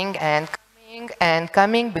coming and coming and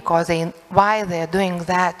coming, because why they're doing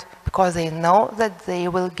that? Because they know that they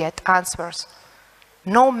will get answers.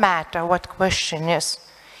 No matter what question is.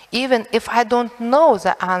 Even if I don't know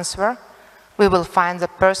the answer, we will find the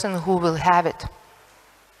person who will have it.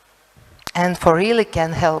 And for really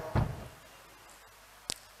can help.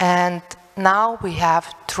 And now we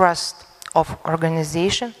have trust of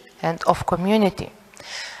organization and of community.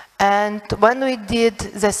 And when we did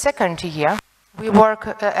the 2nd year, we work,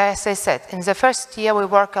 as I said, in the 1st year we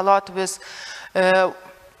work a lot with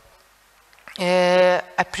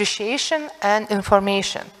appreciation and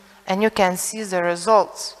information. And you can see the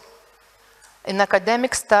results. In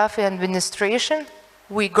academic staff and administration,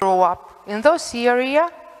 we grow up in those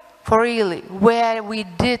areas for really, where we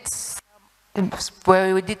did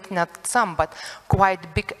not some, but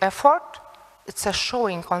quite big effort, it's a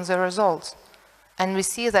showing on the results. And we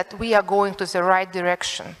see that we are going to the right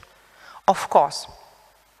direction. Of course,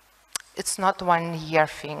 it's not 1 year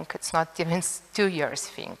thing, it's not even 2 years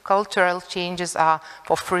thing. Cultural changes are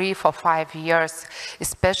for 3, for 5 years,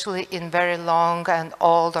 especially in very long and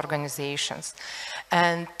old organizations.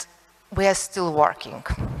 And we are still working.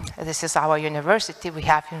 This is our university, we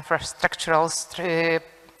have infrastructural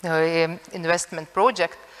investment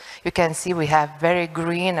project. You can see we have very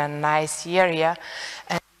green and nice area.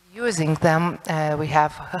 And using them, we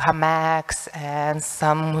have hammocks and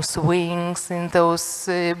some swings in those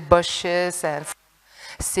bushes and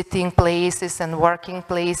sitting places and working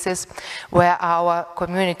places where our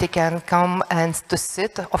community can come and to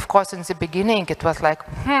sit. Of course, in the beginning, it was like,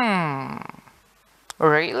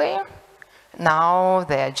 really? Now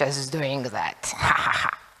they're just doing that.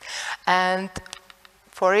 And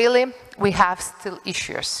for really, we have still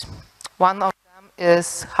issues. One of them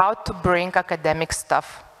is how to bring academic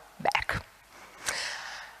stuff back.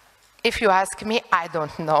 If you ask me, I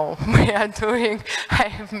don't know. We are doing,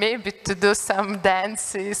 maybe to do some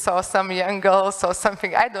dances or some young girls or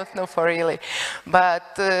something, I don't know for really.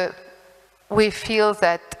 But we feel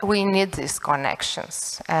that we need these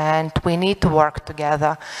connections and we need to work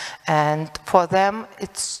together. And for them,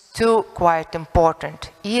 it's too quite important.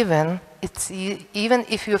 Even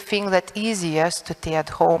if you think that easiest to stay at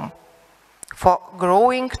home. For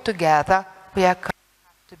growing together, we are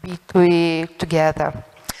to be together.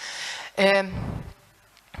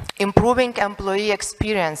 Improving employee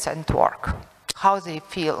experience at work, how they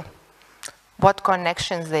feel, what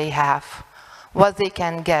connections they have, what they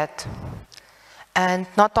can get. And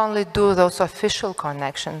not only do those official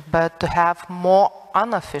connections, but to have more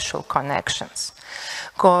unofficial connections.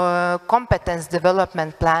 Competence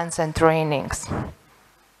development plans and trainings.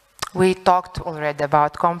 We talked already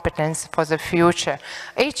about competence for the future.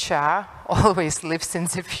 HR always lives in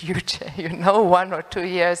the future, you know, 1 or 2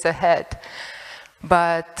 years ahead.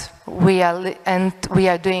 But we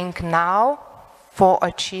are doing now for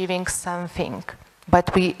achieving something.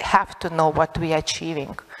 But we have to know what we are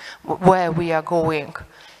achieving, where we are going.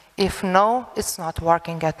 If no, it's not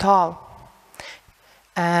working at all.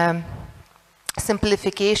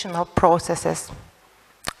 Simplification of processes,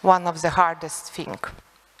 one of the hardest things.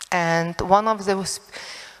 And one of those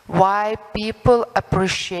why people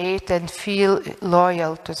appreciate and feel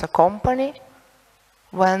loyal to the company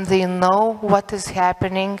when they know what is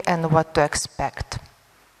happening and what to expect.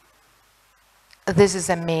 This is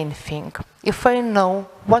the main thing. If I know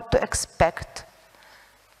what to expect,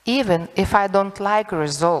 even if I don't like the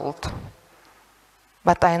result,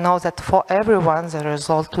 but I know that for everyone the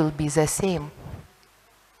result will be the same.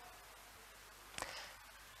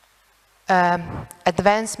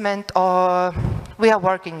 Advancement, or we are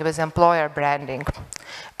working with employer branding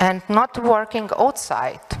and not working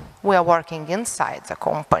outside. We are working inside the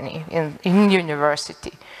company, in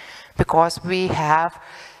university, because we have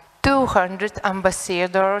 200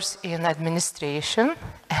 ambassadors in administration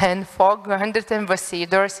and 400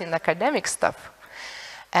 ambassadors in academic stuff.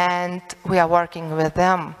 And we are working with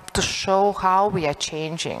them to show how we are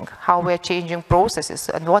changing processes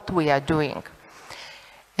and what we are doing.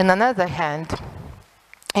 On the other hand,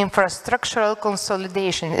 infrastructural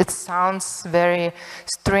consolidation, it sounds very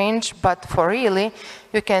strange, but for really,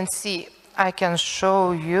 you can see, I can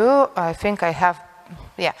show you, I think I have,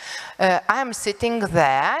 yeah. I'm sitting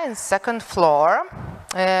there in 2nd floor.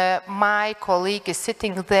 My colleague is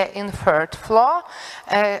sitting there in 3rd floor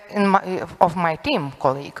of my team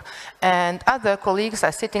colleague. And other colleagues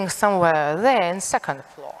are sitting somewhere there in 2nd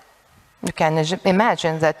floor. You can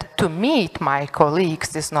imagine that to meet my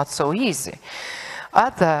colleagues is not so easy.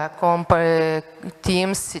 Other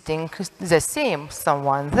teams sitting the same,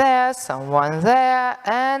 someone there,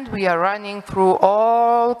 and we are running through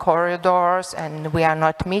all corridors and we are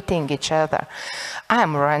not meeting each other.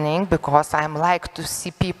 I'm running because I like to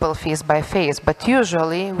see people face by face, but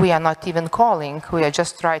usually we are not even calling, we are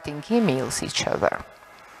just writing emails each other.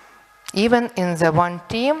 Even in the one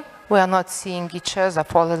team, we are not seeing each other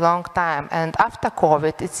for a long time, and after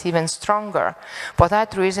COVID it's even stronger. For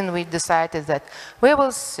that reason we decided that we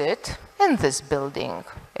will sit in this building,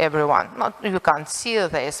 everyone. You can't see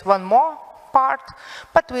there is one more part,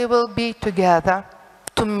 but we will be together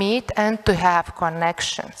to meet and to have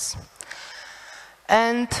connections.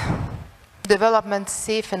 And development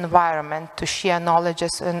safe environment to share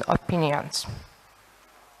knowledges and opinions.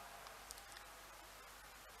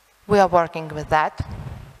 We are working with that.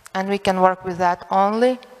 And we can work with that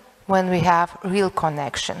only when we have real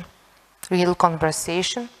connection, real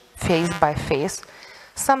conversation, face by face.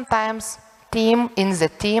 Sometimes in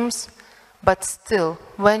the teams, but still,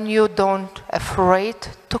 when you don't afraid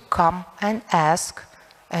to come and ask,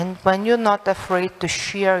 and when you're not afraid to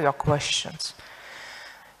share your questions.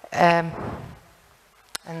 And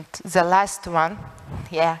the last one,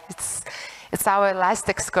 yeah, it's our last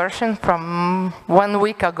excursion from 1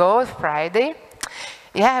 week ago, Friday.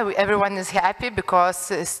 Yeah, everyone is happy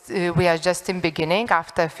because we are just in beginning.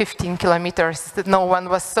 After 15 kilometers, no one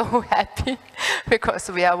was so happy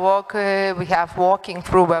because we have walking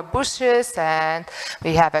through the bushes and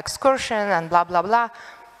we have excursion and blah, blah, blah.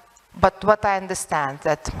 But what I understand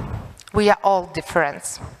that we are all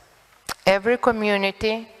different. Every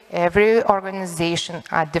community, every organization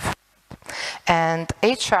are different. And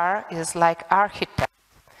HR is like architect.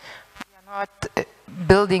 We are not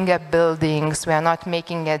building buildings, we are not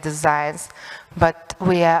making designs, but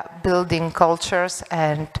we are building cultures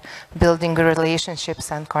and building relationships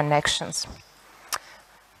and connections.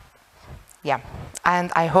 Yeah, and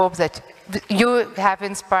I hope that you have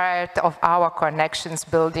inspired of our connections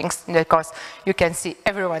buildings, because you can see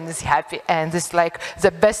everyone is happy, and it's like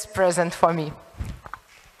the best present for me.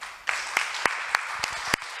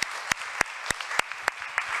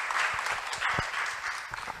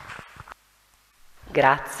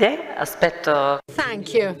 Grazie, aspetto.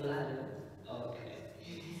 Thank you.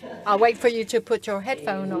 I'll wait for you to put your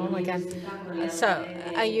headphone on again. So,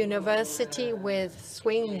 a university with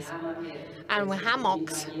swings and with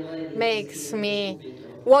hammocks makes me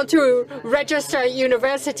want to register at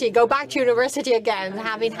university, go back to university again.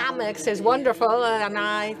 Having hammocks is wonderful, and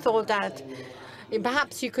I thought that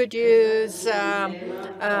perhaps you could use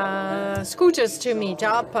scooters to meet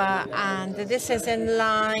up, and this is in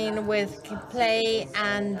line with play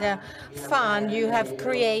and fun. You have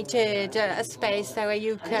created a space where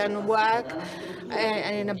you can work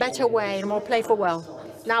in a better way, in a more playful way.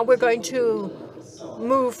 Now we're going to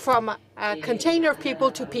move from a container of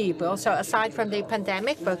people to people. So aside from the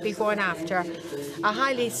pandemic, both before and after, a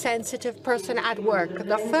highly sensitive person at work.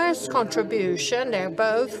 The first contribution, they're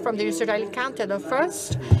both from the University of Alicante. The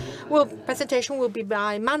first presentation will be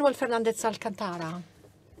by Manuel Fernandez Alcantara.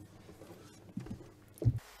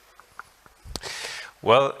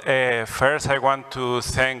 Well, first I want to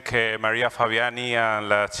thank Maria Fabiani and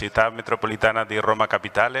la Città Metropolitana di Roma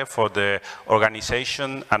Capitale for the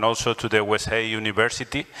organization, and also to the USA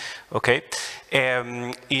University. Okay.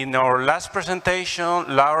 In our last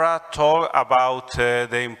presentation, Laura talked about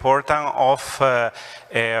the importance of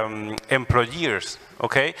employers.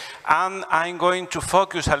 Okay, and I'm going to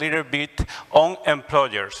focus a little bit on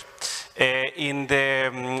employers. In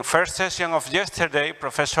the first session of yesterday,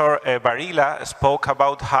 Professor Barilla spoke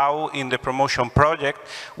about how in the promotion project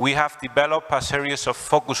we have developed a series of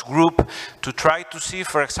focus groups to try to see,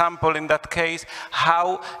 for example, in that case,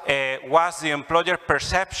 how was the employer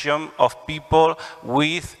perception of people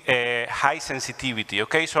with high sensitivity.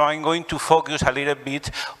 Okay, so I'm going to focus a little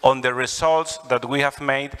bit on the results that we have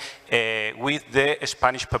made with the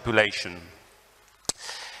Spanish population.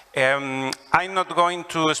 I'm not going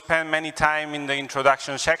to spend many time in the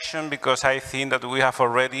introduction section, because I think that we have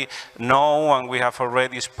already known and we have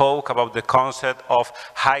already spoke about the concept of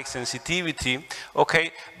high sensitivity,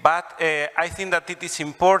 okay? But I think that it is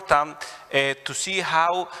important to see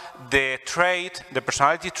how the trait, the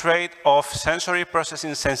personality trait of sensory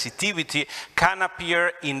processing sensitivity can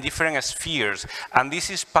appear in different spheres. And this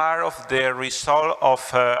is part of the result of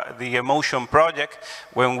the emotion project,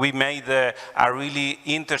 when we made a really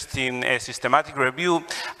interesting systematic review.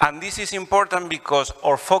 And this is important because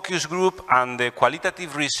our focus group and the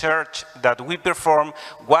qualitative research that we performed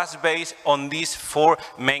was based on these 4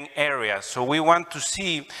 main areas. So we want to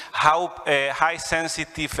see how high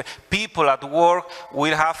sensitive people at work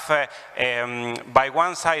will have, by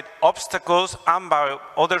one side, obstacles, and by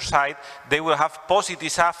other side, they will have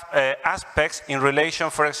positive aspects in relation,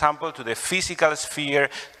 for example, to the physical sphere,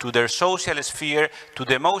 to their social sphere, to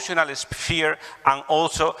the emotional sphere, and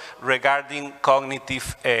also regarding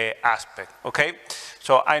cognitive aspect. Okay?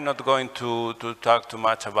 So I'm not going to talk too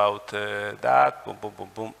much about that. Boom, boom, boom,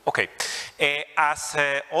 boom. Okay. As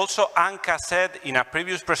also Anka said in a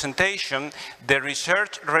previous presentation, the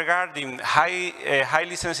research regarding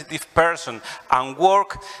highly sensitive person and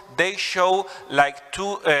work, they show like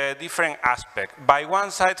 2 different aspects. By one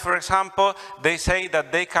side, for example, they say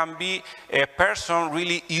that they can be a person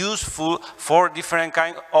really useful for different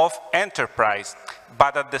kind of enterprise.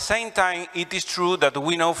 But at the same time, it is true that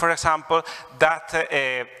we know, for example, that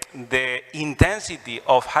the intensity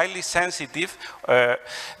of highly sensitive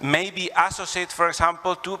may be associated, for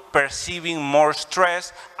example, to perceiving more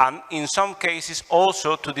stress, and in some cases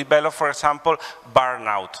also to develop, for example,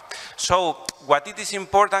 burnout. So what it is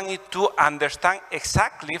important is to understand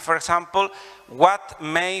exactly, for example, what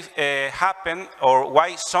may happen, or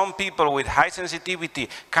why some people with high sensitivity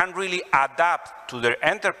can really adapt to their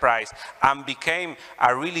enterprise and become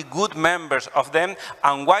a really good members of them,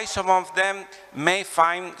 and why some of them may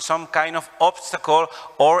find some kind of obstacle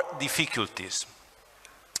or difficulties.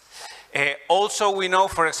 Also, we know,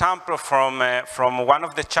 for example, from one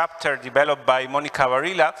of the chapters developed by Monica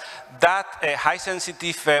Barilla, that a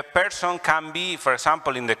high-sensitive person can be, for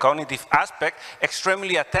example, in the cognitive aspect,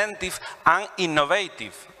 extremely attentive and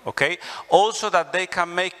innovative. Okay? Also, that they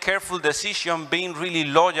can make careful decisions, being really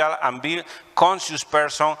loyal and being conscious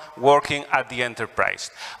person working at the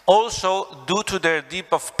enterprise. Also, due to their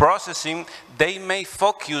deep of processing, they may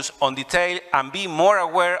focus on detail and be more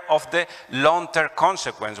aware of the long-term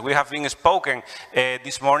consequence. We have been spoken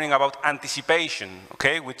this morning about anticipation,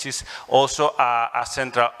 okay, which is also a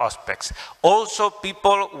central aspect. Also,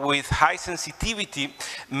 people with high sensitivity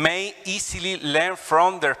may easily learn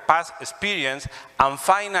from their past experience, and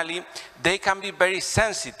finally, they can be very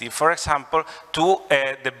sensitive, for example, to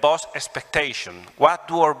the boss expectation. What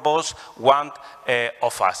do our boss want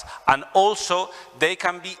of us? And also, they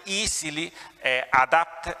can be easily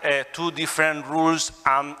adapt to different rules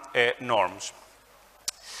and norms.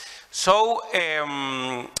 So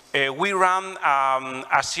we ran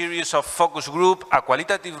a series of focus group, a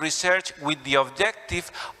qualitative research with the objective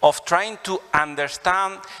of trying to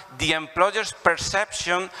understand the employer's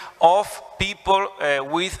perception of people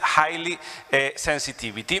with highly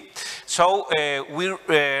sensitivity. So we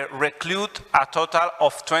recruit a total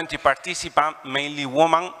of 20 participants, mainly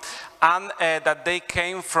women, and that they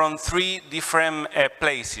came from 3 different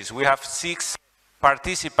places. We have 6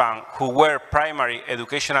 participants who were primary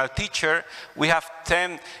educational teachers. We have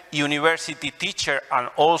 10 university teachers and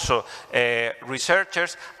also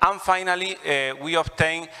researchers. And finally, we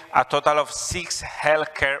obtained a total of 6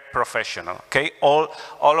 healthcare professionals, okay? All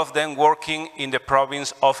of them working in the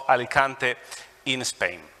province of Alicante in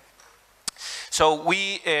Spain. So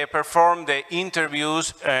we performed the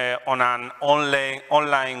interviews on an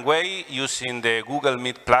online way using the Google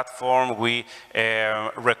Meet platform. We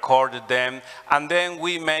recorded them, and then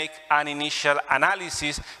we make an initial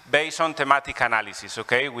analysis based on thematic analysis,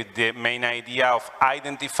 okay, with the main idea of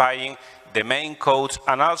identifying the main codes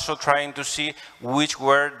and also trying to see which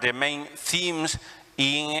were the main themes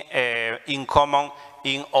in common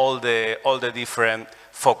in all the different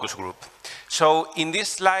focus groups. So in this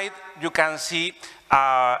slide, you can see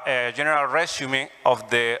a general resume of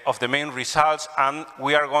the main results, and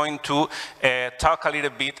we are going to talk a little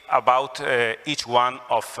bit about each one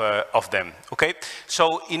of them, okay?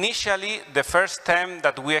 So initially, the first theme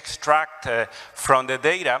that we extract from the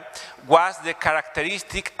data was the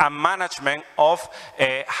characteristic and management of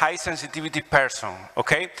a high sensitivity person,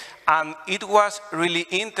 okay? And it was really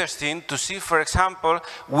interesting to see, for example,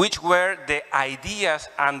 which were the ideas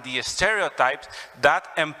and the stereotypes that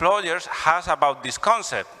employers has about this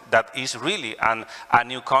concept. That is really a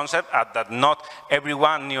new concept that not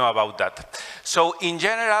everyone knew about that. So in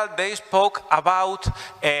general, they spoke about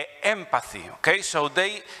empathy, okay? So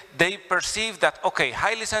they perceive that, okay,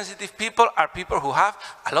 highly sensitive people are people who have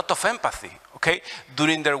a lot of empathy, okay,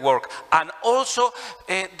 during their work. And also,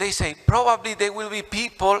 they say, probably there will be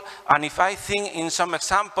people, and if I think in some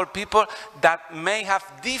example, people that may have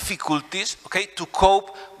difficulties, okay, to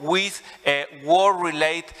cope with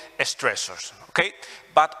war-related stressors, okay?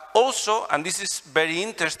 But also, and this is very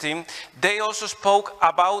interesting, they also spoke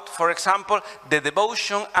about, for example, the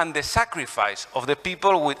devotion and the sacrifice of the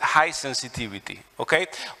people with high sensitivity, okay?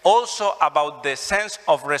 Also about the sense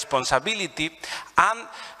of responsibility and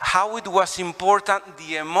how it was important,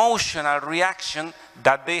 the emotional reaction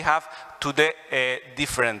that they have to the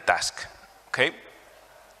different tasks, okay?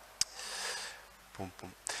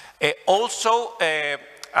 Also,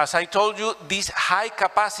 as I told you, this high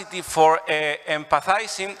capacity for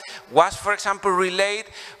empathizing was, for example, relayed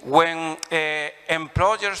when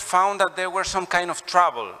employers found that there were some kind of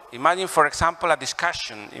trouble. Imagine, for example, a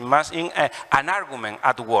discussion, imagine an argument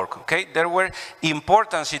at work, okay? There were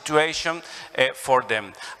important situations for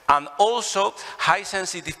them. And also, high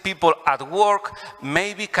sensitive people at work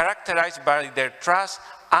may be characterized by their trust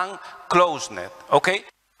and closeness, okay?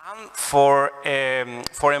 And for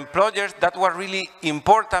employers, that was really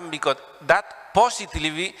important because that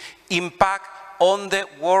positively impact on the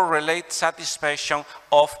work-related satisfaction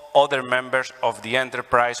of other members of the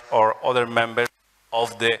enterprise or other members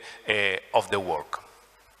of the work.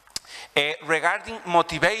 Regarding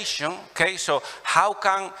motivation, okay, so how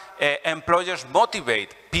can employers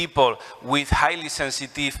motivate people with highly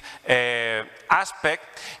sensitive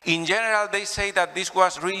aspect? In general, they say that this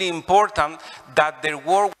was really important, that their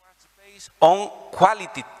work was based on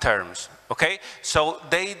quality terms, okay? So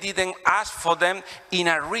they didn't ask for them in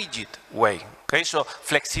a rigid way. Okay, so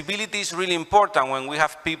flexibility is really important when we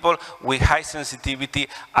have people with high sensitivity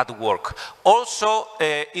at work. Also,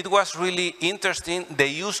 it was really interesting the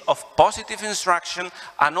use of positive instruction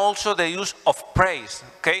and also the use of praise.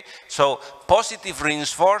 Okay, so positive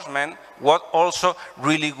reinforcement was also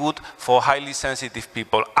really good for highly sensitive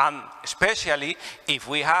people, and especially if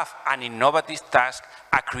we have an innovative task,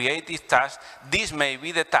 a creative task, this may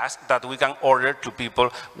be the task that we can order to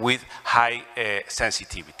people with high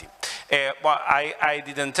sensitivity. Well, I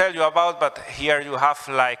didn't tell you about, but here you have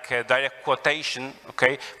like a direct quotation,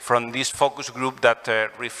 okay, from this focus group that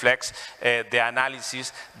reflects the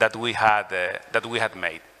analysis that we had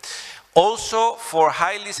made. Also, for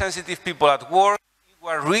highly sensitive people at work, it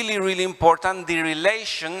was really, really important the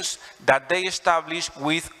relations that they established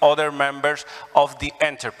with other members of the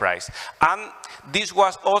enterprise. And this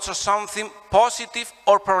was also something positive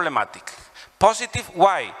or problematic. Positive,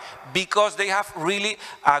 why? Because they have really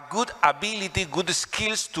a good ability, good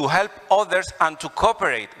skills to help others and to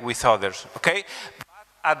cooperate with others, okay? But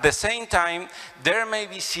at the same time, there may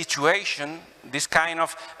be situation, this kind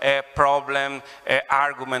of problem,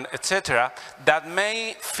 argument, etc., that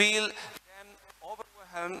may feel them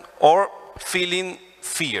overwhelmed or feeling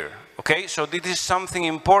fear. Okay, so this is something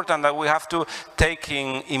important that we have to take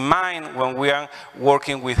in mind when we are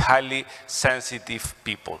working with highly sensitive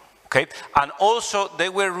people. Okay? And also, they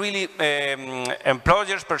were really,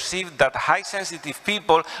 employers perceived that high sensitive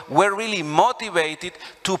people were really motivated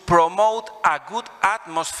to promote a good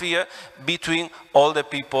atmosphere between all the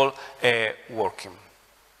people working.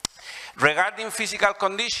 Regarding physical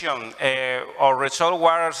condition, our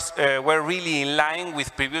results were really in line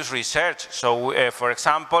with previous research. So, for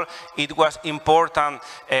example, it was important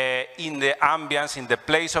in the ambience, in the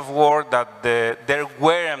place of work, that there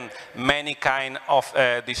weren't many kind of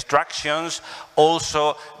distractions.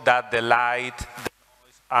 Also, that the light, the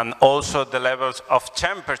noise, and also the levels of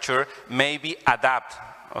temperature maybe adapt,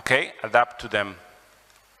 okay, adapt to them.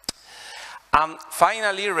 And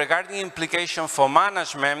finally, regarding implication for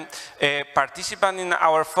management, participants in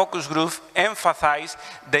our focus group emphasize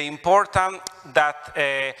the importance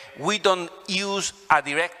that we don't use a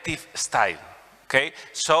directive style. Okay?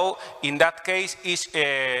 So in that case,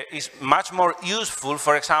 it's much more useful,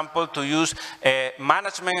 for example, to use a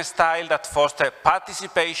management style that fosters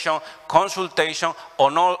participation, consultation,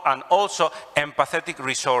 and also empathetic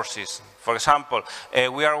resources. For example,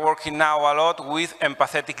 we are working now a lot with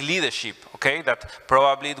empathetic leadership, okay? That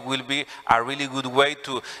probably it will be a really good way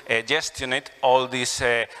to gestionate all these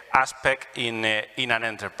aspects in an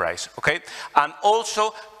enterprise, okay? And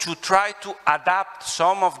also to try to adapt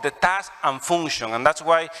some of the tasks and functions, and that's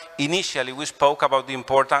why initially we spoke about the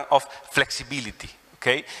importance of flexibility.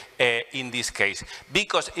 Okay, in this case,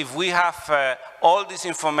 because if we have all this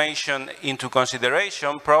information into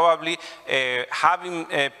consideration, probably having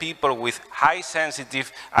people with high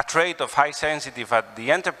sensitive, a trait of high sensitive at the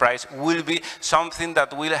enterprise will be something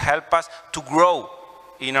that will help us to grow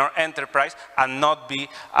in our enterprise and not be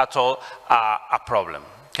at all a problem.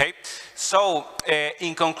 Okay, so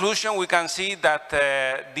in conclusion, we can see that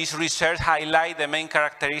this research highlights the main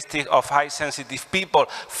characteristics of high sensitive people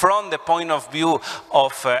from the point of view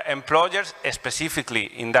of employers, specifically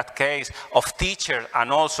in that case of teachers and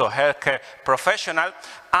also healthcare professionals,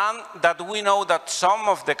 and that we know that some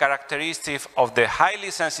of the characteristics of the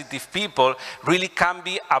highly sensitive people really can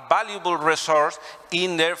be a valuable resource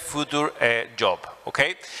in their future job.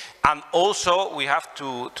 Okay? And also we have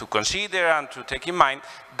to consider and to take in mind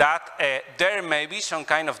that there may be some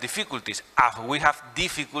kind of difficulties, as we have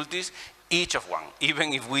difficulties, each of one,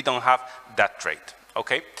 even if we don't have that trait.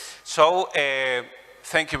 Okay? So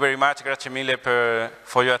thank you very much, grazie mille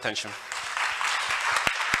for your attention.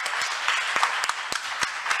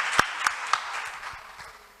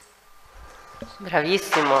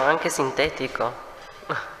 Bravissimo, anche sintetico.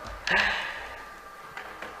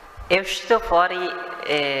 È uscito fuori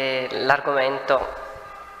l'argomento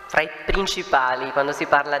fra i principali quando si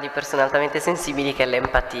parla di persone altamente sensibili, che è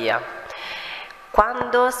l'empatia.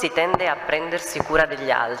 Quando si tende a prendersi cura degli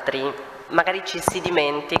altri, magari ci si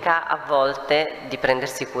dimentica a volte di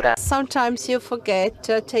prendersi cura. Sometimes you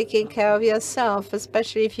forget taking care of yourself,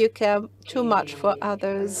 especially if you care too much for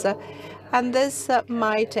others. And this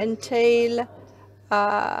might entail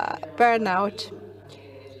burnout.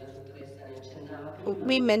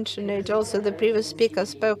 We mentioned it also, the previous speaker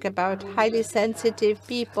spoke about highly sensitive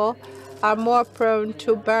people are more prone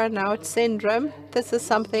to burnout syndrome. This is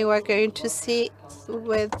something we're going to see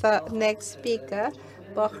with the next speaker,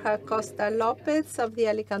 Borja Costa Lopez of the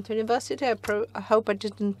Alicante University. I hope I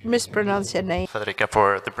didn't mispronounce your name. Federica,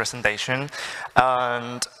 for the presentation.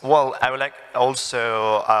 And well, I would like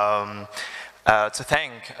also to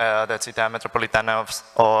thank the Città Metropolitana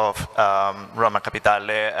of Roma Capitale,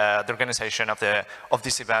 the organization of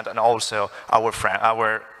this event, and also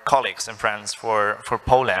our colleagues and friends for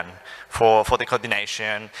Poland, for the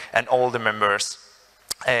coordination, and all the members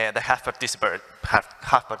that have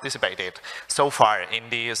participated so far in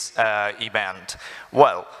this event.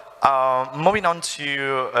 Well, moving on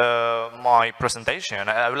to my presentation,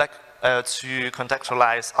 I would like to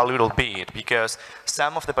contextualize a little bit, because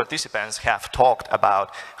some of the participants have talked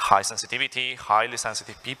about high sensitivity, highly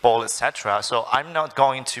sensitive people, etc. So I'm not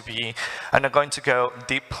going to go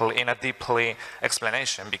deeply in a deeply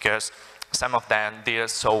explanation, because some of them did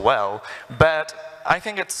so well. But I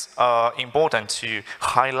think it's important to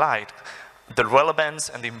highlight the relevance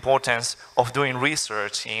and the importance of doing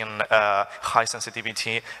research in high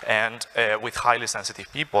sensitivity and with highly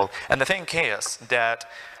sensitive people. And the thing is that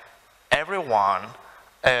everyone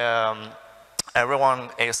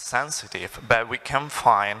is sensitive, but we can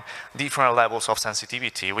find different levels of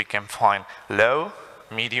sensitivity. We can find low,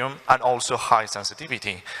 medium, and also high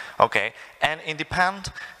sensitivity, okay? And it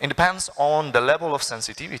depends on the level of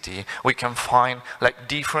sensitivity. We can find like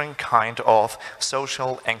different kind of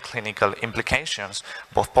social and clinical implications,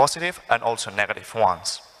 both positive and also negative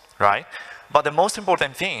ones, right? But the most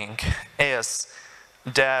important thing is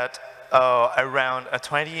that around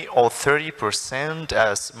 20 or 30%,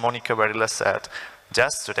 as Monica Varela said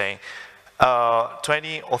yesterday,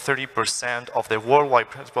 20 or 30% of the worldwide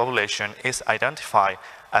population is identified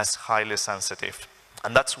as highly sensitive.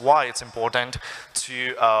 And that's why it's important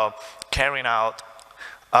to carry out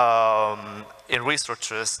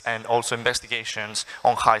researches and also investigations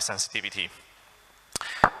on high sensitivity.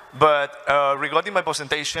 But regarding my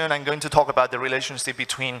presentation, I'm going to talk about the relationship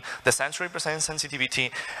between the sensory perceived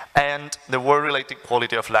sensitivity and the work-related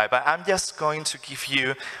quality of life. But I'm just going to give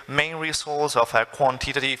you main results of a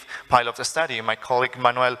quantitative pilot study. My colleague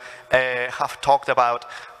Manuel have talked about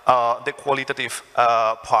the qualitative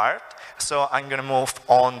part, so I'm going to move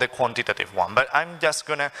on the quantitative one. But I'm just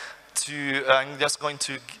going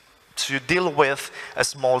to deal with a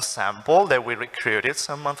small sample that we recruited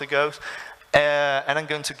some months ago. And I'm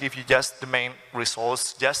going to give you just the main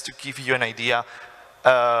results, just to give you an idea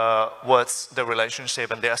what's the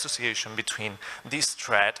relationship and the association between this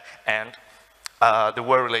threat and the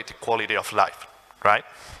work-related quality of life, right?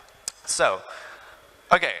 So,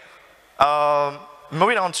 okay,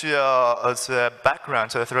 moving on to the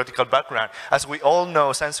background, to the theoretical background. As we all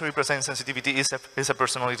know, sensory perceived sensitivity is a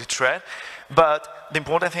personality trait, but the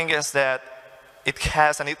important thing is that it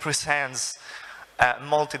has and it presents a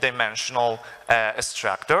multidimensional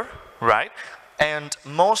structure, right? And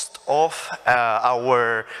most of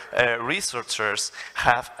our researchers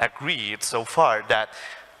have agreed so far that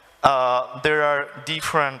there are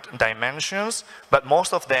different dimensions, but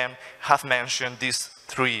most of them have mentioned these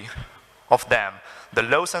three of them: the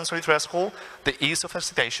low sensory threshold, the ease of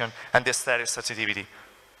excitation, and the static sensitivity.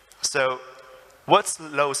 So what's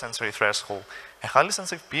low sensory threshold? Highly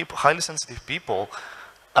sensitive people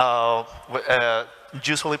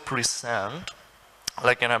usually present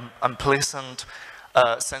like an unpleasant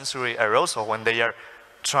sensory arousal when they are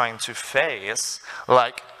trying to face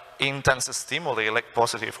like intense stimuli, like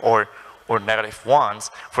positive or negative ones.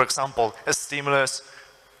 For example, a stimulus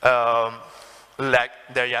like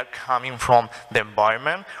they are coming from the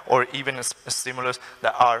environment, or even a stimulus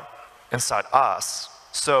that are inside us.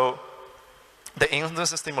 So the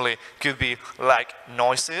intense stimuli could be like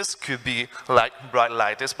noises, could be like bright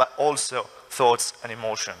lights, but also thoughts and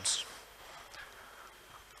emotions.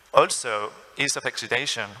 Also, ease of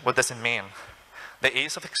excitation, what does it mean? The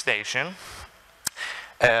ease of excitation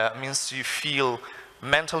means you feel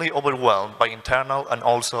mentally overwhelmed by internal and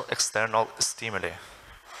also external stimuli.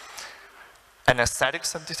 And aesthetic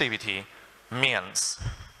sensitivity means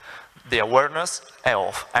the awareness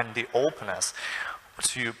of and the openness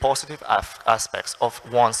to positive aspects of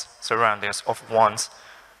one's surroundings, of one's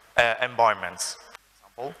environments.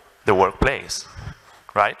 For example, the workplace,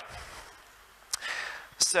 right?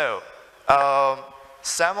 So,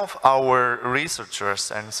 some of our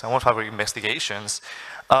researchers and some of our investigations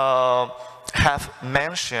have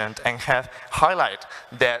mentioned and have highlighted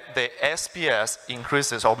that the SPS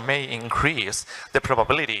increases or may increase the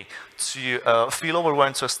probability to feel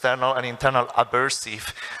overwhelmed to external and internal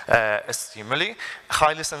aversive stimuli.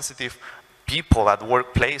 Highly sensitive people at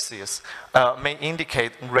workplaces may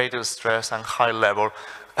indicate greater stress and high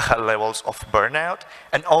levels of burnout.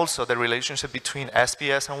 And also the relationship between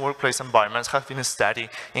SPS and workplace environments have been studied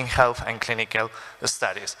in health and clinical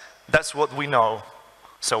studies. That's what we know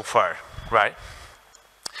so far, right?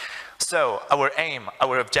 So our aim,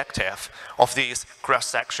 our objective of this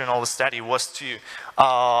cross-sectional study was to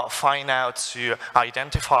find out, to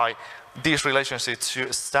identify this relationship,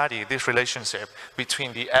 to study this relationship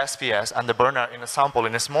between the SPS and the burnout in a sample,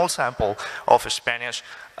 in a small sample of Spanish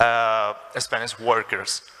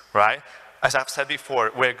workers, right? As I've said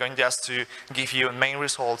before, we're going just to give you a main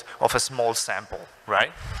result of a small sample,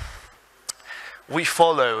 right? We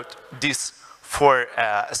followed these 4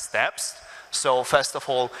 steps So first of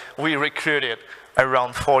all, we recruited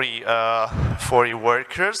around 40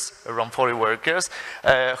 workers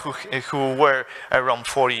who were around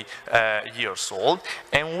 40 years old,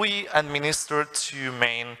 and we administered two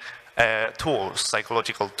main tools,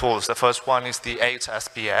 psychological tools. The first one is the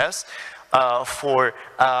HSPS for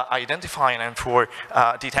identifying and for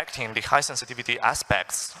detecting the high sensitivity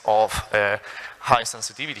aspects of high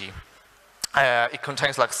sensitivity. It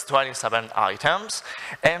contains like 27 items,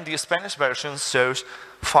 and the Spanish version shows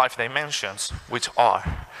 5 dimensions, which are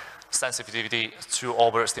sensitivity to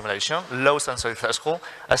overstimulation, low sensory threshold,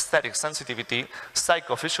 aesthetic sensitivity,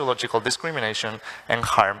 psychophysiological discrimination, and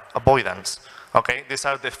harm avoidance. Okay, these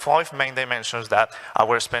are the 5 main dimensions that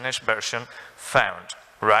our Spanish version found,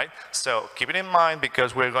 right? So keep it in mind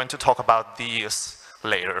because we're going to talk about these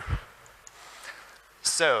later.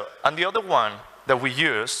 So, and the other one that we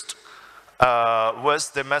used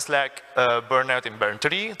was the Maslach burnout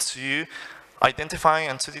inventory to identify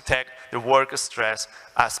and to detect the work stress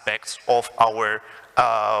aspects of our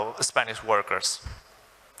Spanish workers.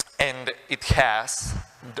 And it has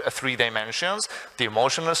 3 dimensions: the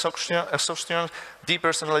emotional exhaustion,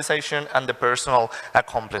 depersonalization, and the personal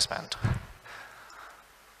accomplishment.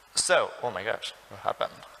 So, oh my gosh, what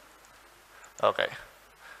happened? Okay,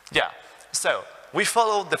 yeah, so we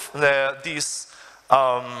followed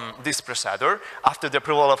this procedure. After the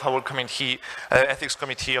approval of our committee, ethics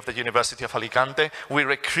committee of the University of Alicante, we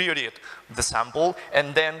recruited the sample,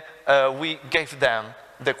 and then we gave them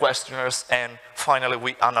the questionnaires, and finally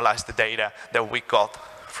we analyzed the data that we got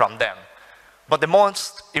from them. But the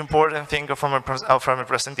most important thing from a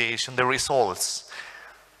presentation, the results.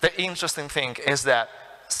 The interesting thing is that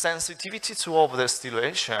sensitivity to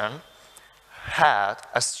overstimulation had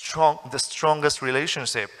the strongest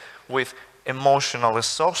relationship with emotional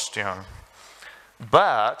exhaustion,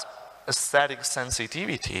 but aesthetic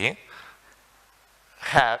sensitivity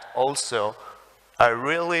had also a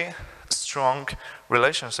really strong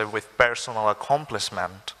relationship with personal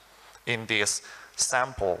accomplishment in this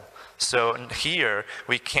sample. So here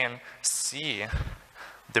we can see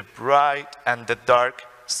the bright and the dark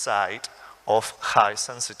side of high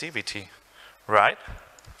sensitivity, right?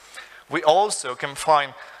 We also can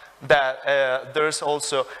find that there's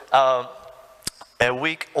also a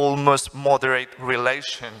weak, almost moderate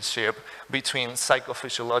relationship between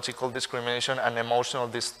psychophysiological discrimination and emotional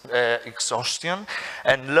exhaustion,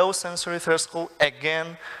 and low sensory threshold,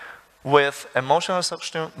 again, with emotional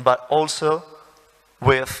exhaustion, but also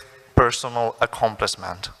with personal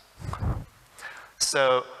accomplishment.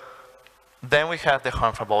 So then we have the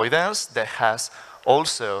harm avoidance that has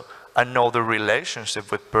also another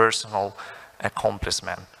relationship with personal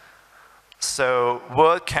accomplishment. So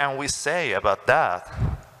what can we say about that?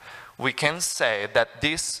 We can say that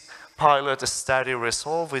this pilot study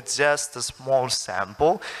result with just a small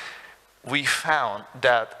sample, we found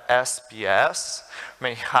that SPS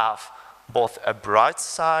may have both a bright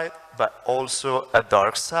side but also a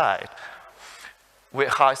dark side.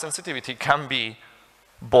 With high sensitivity can be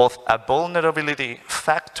both a vulnerability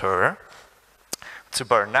factor to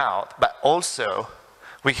burnout, but also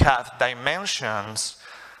we have dimensions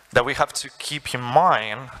that we have to keep in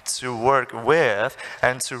mind to work with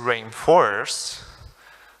and to reinforce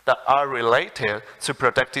that are related to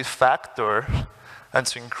protective factor and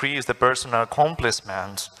to increase the personal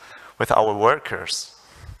accomplishment with our workers.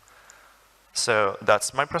 So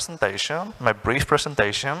that's my presentation, my brief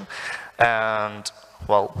presentation, and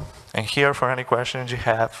well, I'm here for any questions you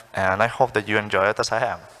have, and I hope that you enjoy it as I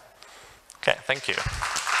am. Okay, thank you.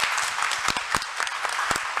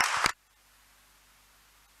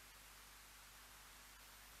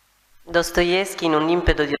 Dostoevsky in un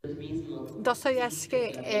impeto di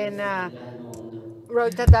Dostoevsky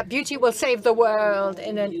wrote that beauty will save the world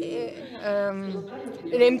in an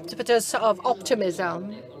impetus of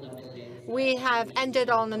optimism. We have ended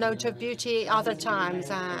on a note of beauty other times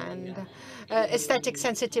and aesthetic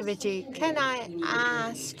sensitivity. Can I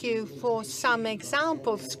ask you for some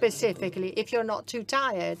examples specifically, if you're not too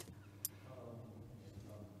tired?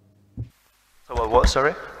 So what,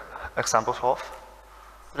 sorry? Examples of?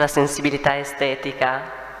 la sensibilità estetica.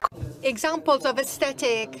 Examples of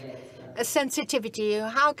aesthetic sensitivity.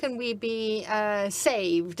 How can we be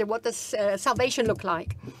saved? What does salvation look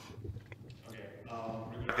like?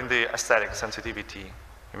 In the aesthetic sensitivity,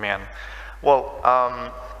 you mean? Well,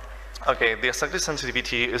 okay, the aesthetic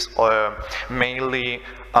sensitivity is mainly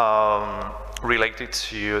related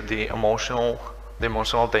to the emotional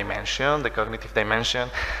dimension, the cognitive dimension.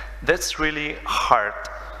 That's really hard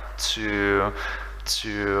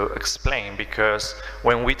to explain, because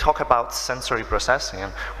when we talk about sensory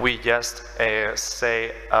processing, we just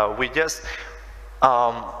say I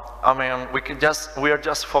mean, we are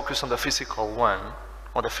just focused on the physical one,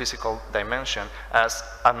 on the physical dimension. As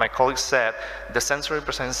my colleague said, the sensory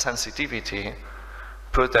processing sensitivity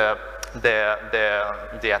put the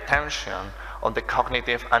attention on the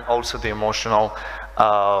cognitive and also the emotional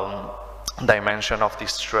dimension of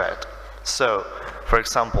this threat. So, for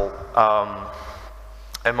example,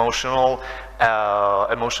 emotional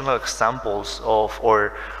examples of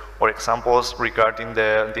or examples regarding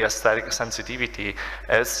the aesthetic sensitivity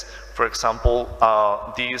is, for example,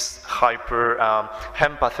 this hyper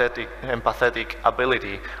empathetic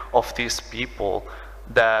ability of these people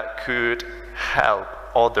that could help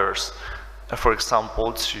others, for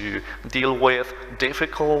example, to deal with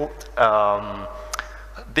difficult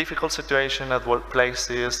situations at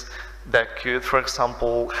workplaces, that could, for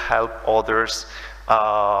example, help others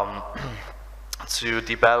to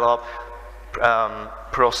develop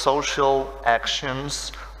pro-social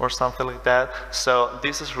actions or something like that. So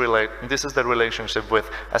this is the relationship with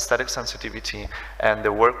aesthetic sensitivity and the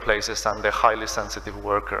workplaces and the highly sensitive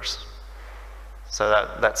workers. So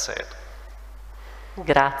that's it.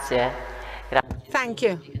 Grazie. Thank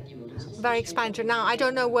you. Very explanatory. Now, I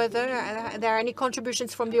don't know whether there are any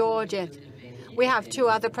contributions from the audience. We have 2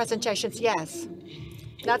 other presentations. Yes,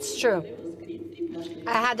 that's true.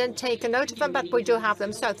 I hadn't taken note of them, but we do have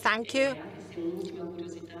them. So thank you.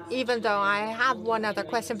 Even though I have one other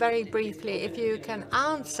question, very briefly, if you can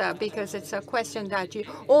answer, because it's a question that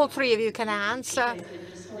all 3 of you can answer.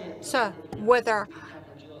 So whether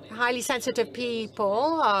highly sensitive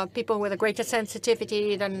people, people with a greater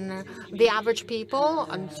sensitivity than the average people,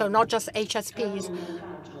 and so not just HSPs,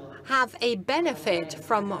 have a benefit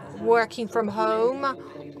from working from home,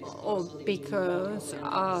 or because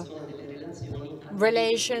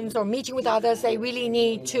relations or meeting with others, they really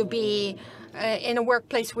need to be in a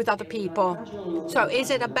workplace with other people. So is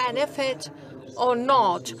it a benefit or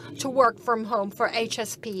not to work from home for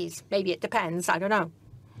HSPs? Maybe it depends, I don't know.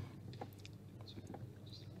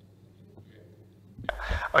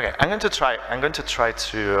 Okay, I'm going to try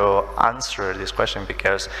to answer this question,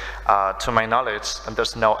 because to my knowledge,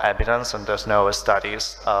 there's no evidence and there's no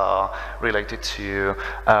studies related to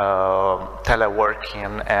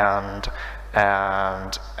teleworking and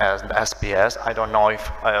SPS. I don't know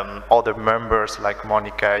if other members like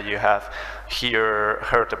Monica, you have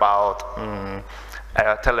heard about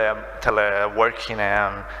teleworking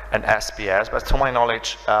and SPS, but to my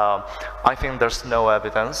knowledge, I think there's no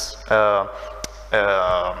evidence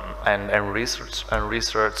and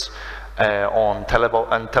research on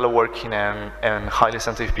teleworking and highly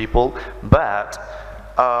sensitive people, but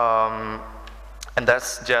and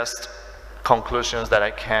that's just conclusions that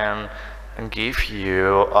I can give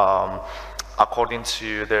you according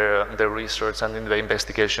to the research and the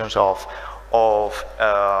investigations of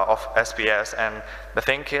SPS. And the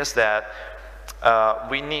thing is that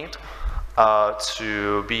we need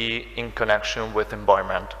to be in connection with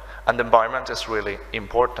environment. And the environment is really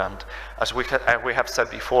important. As we have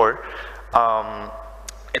said before,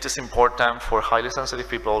 it is important for highly sensitive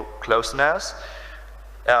people closeness,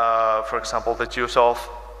 for example, the use of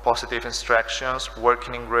positive instructions,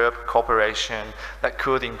 working in group, cooperation, that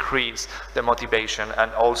could increase the motivation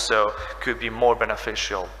and also could be more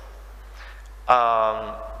beneficial.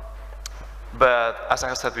 But as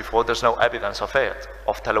I said before, there's no evidence of it,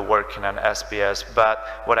 of teleworking and SPS. But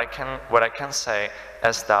what I can say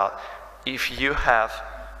is that if you have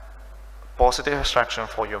positive instruction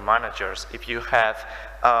for your managers, if you have,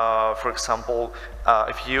 for example,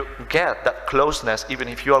 if you get that closeness, even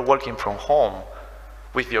if you are working from home,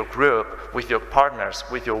 with your group, with your partners,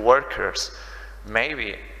 with your workers,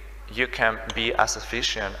 maybe you can be as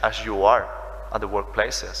efficient as you are at the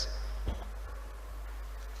workplaces.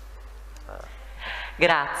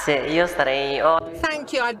 Grazie, io starei...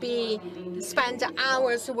 Thank you. I'd spend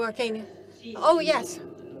hours working. Oh, yes.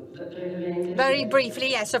 Very briefly,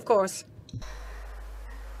 yes, of course.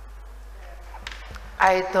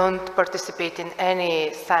 I don't participate in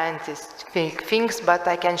any scientific things, but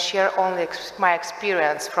I can share only my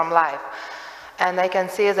experience from life. And I can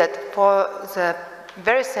say that for the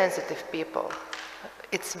very sensitive people,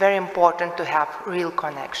 it's very important to have real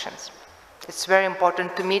connections. It's very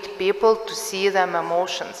important to meet people, to see them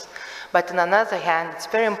emotions. But on the other hand, it's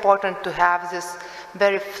very important to have this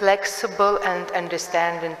very flexible and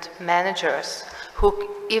understanding managers who,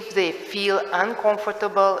 if they feel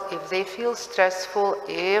uncomfortable, if they feel stressful,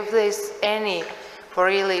 if there's any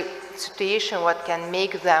really situation what can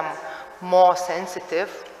make them more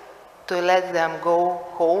sensitive, to let them go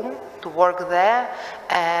home to work there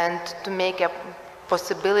and to make a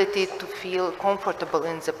possibility to feel comfortable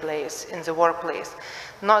in the place, in the workplace.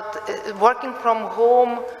 Not working from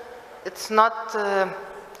home, it's not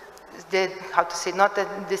not a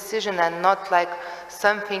decision and not like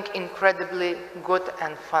something incredibly good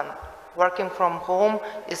and fun. Working from home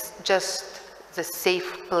is just the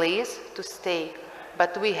safe place to stay,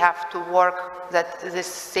 but we have to work that this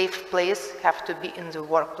safe place have to be in the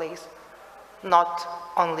workplace, not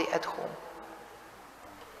only at home.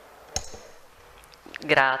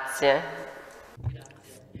 Grazie.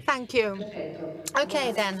 Thank you.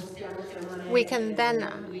 Okay, then. We can then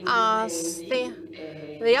ask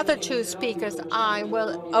the other two speakers. I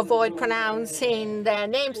will avoid pronouncing their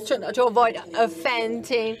names to avoid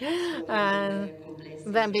offending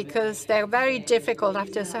them because they're very difficult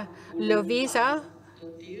after Lovisa,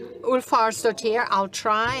 Ulfarsdottir, I'll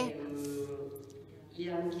try,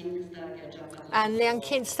 and Lian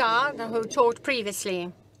Kinstad, who talked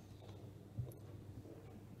previously.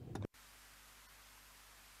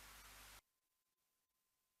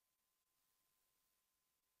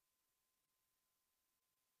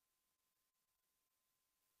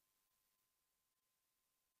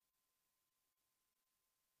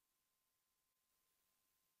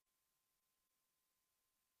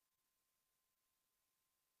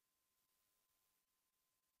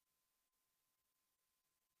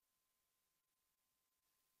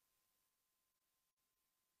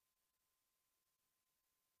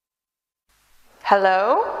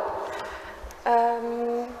 Hello.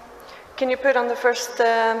 Can you put on the first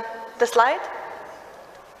the slide?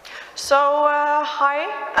 So hi.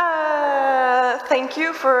 Thank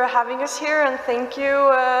you for having us here, and thank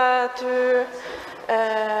you to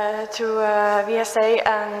VSA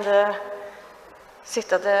and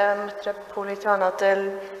sittade Metropolitana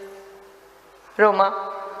del Roma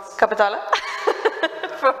Capitale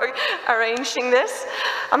for arranging this.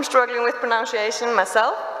 I'm struggling with pronunciation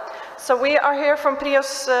myself. So we are here from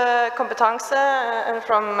Prios Kompetanse and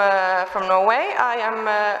from Norway. I am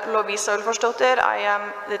Lovisa Ulfarsdottir. I am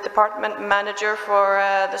the department manager for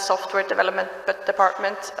the software development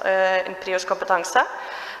department in Prios Kompetanse.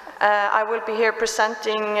 I will be here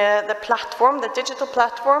presenting the platform, the digital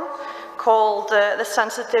platform called the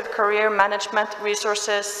Senziotive Career Management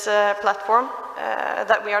Resources platform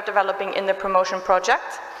that we are developing in the promotion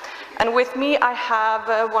project. And with me I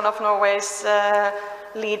have one of Norway's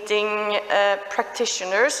leading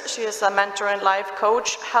practitioners. She is a mentor and life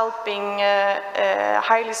coach, helping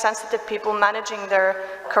highly sensitive people managing their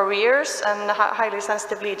careers and highly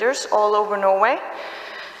sensitive leaders all over Norway.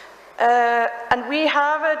 And we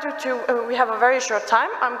have we have a very short time.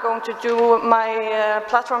 I'm going to do my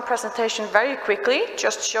platform presentation very quickly,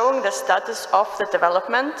 just showing the status of the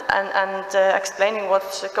development and explaining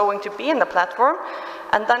what's going to be in the platform.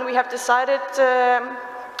 And then we have decided to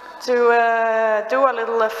do a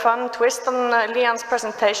little fun twist on Lian's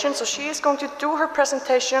presentation. So she is going to do her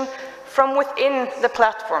presentation from within the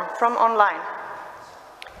platform, from online.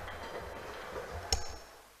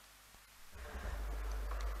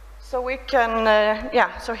 So we can,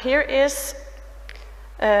 so here is,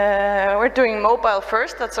 we're doing mobile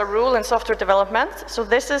first. That's a rule in software development. So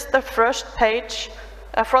this is the first page,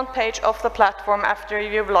 front page of the platform after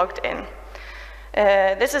you've logged in.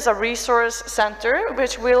 This is a resource center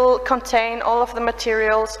which will contain all of the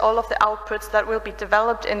materials, all of the outputs that will be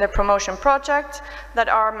developed in the promotion project that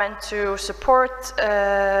are meant to support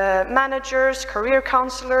managers, career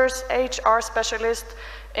counselors, HR specialists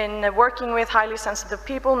in working with highly sensitive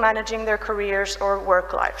people managing their careers or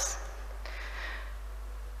work lives.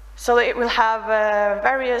 So it will have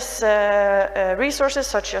various resources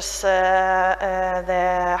such as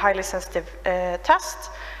the highly sensitive test.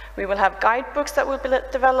 We will have guidebooks that will be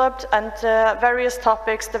developed and various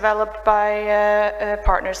topics developed by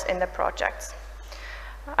partners in the project.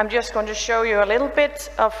 I'm just going to show you a little bit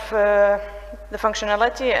of the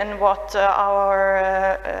functionality and what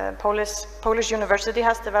our Polish university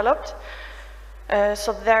has developed.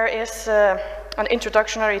 So there is an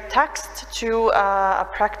introductory text to a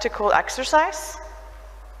practical exercise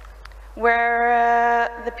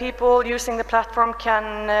where the people using the platform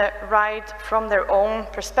can write from their own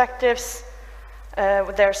perspectives,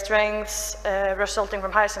 with their strengths resulting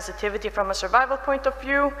from high sensitivity from a survival point of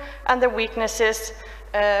view, and their weaknesses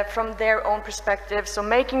from their own perspective, so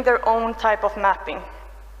making their own type of mapping.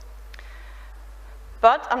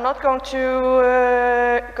 But I'm not going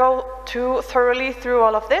to go too thoroughly through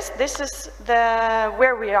all of this. This is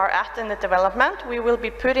where we are at in the development. We will be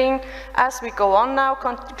putting, as we go on now,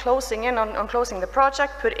 closing in on closing the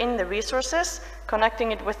project, put in the resources,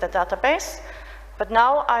 connecting it with the database. But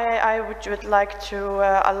now I would like to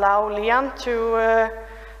allow Lian to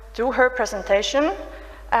do her presentation.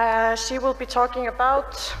 She will be talking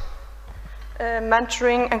about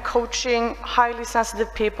mentoring and coaching highly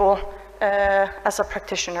sensitive people as a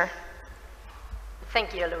practitioner.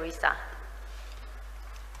 Thank you, Louisa.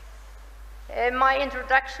 My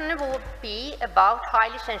introduction will be about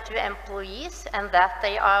highly sensitive employees and that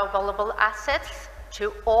they are valuable assets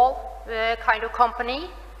to all kind of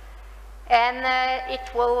company. And I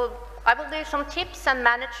will do some tips on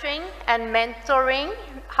managing and mentoring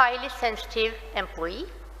highly sensitive employee.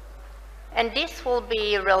 And this will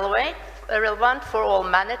be relevant for all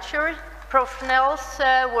managers, professionals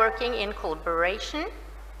working in collaboration.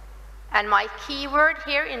 And my keyword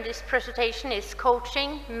here in this presentation is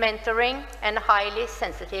coaching, mentoring, and highly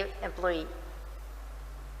sensitive employee.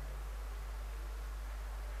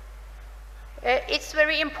 It's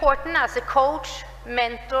very important as a coach,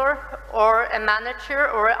 mentor, or a manager,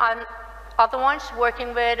 or other ones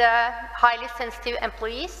working with highly sensitive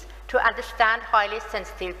employees to understand highly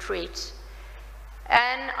sensitive traits.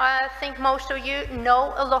 And I think most of you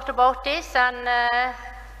know a lot about this, and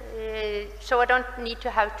so I don't need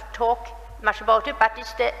to have to talk much about it, but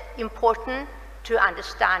it's important to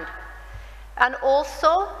understand. And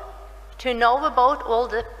also to know about all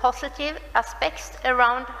the positive aspects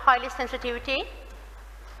around highly sensitivity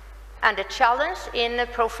and the challenge in a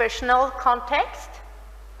professional context,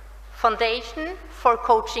 foundation for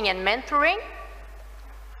coaching and mentoring,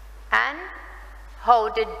 and how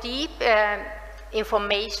the deep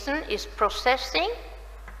information is processing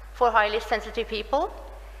for highly sensitive people,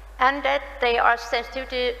 and that they are sensitive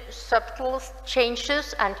to subtle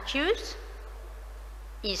changes and cues,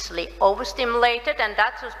 easily overstimulated, and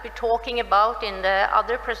that's what we're talking about in the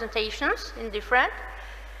other presentations in different,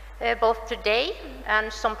 both today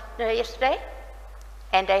and some yesterday.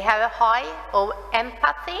 And they have a high of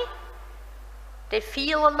empathy. They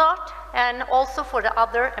feel a lot, and also for the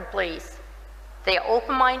other employees. They are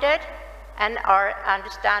open-minded and are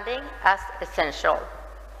understanding as essential.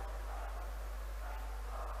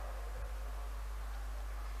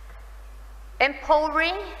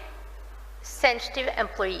 Empowering sensitive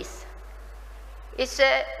employees. It's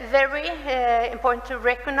very important to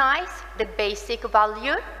recognize the basic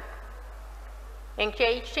value,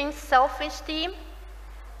 engaging self-esteem,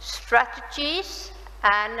 strategies,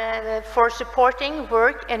 and for supporting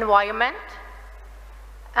work environment,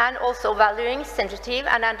 and also valuing sensitive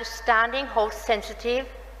and understanding how sensitive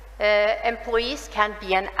employees can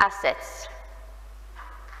be an asset.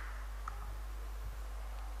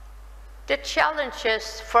 The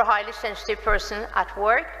challenges for highly sensitive person at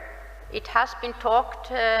work, it has been talked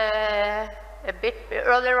a bit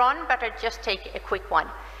earlier on, but I just take a quick one.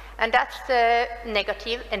 And that's the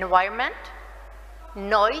negative environment,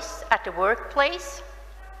 noise at the workplace,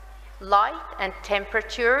 light and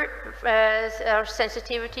temperature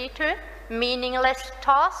sensitivity to, meaningless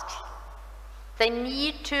tasks. They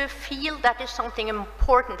need to feel that is something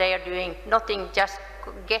important they are doing, nothing just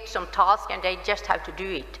get some task and they just have to do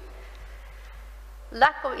it.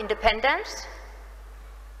 Lack of independence,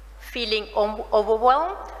 feeling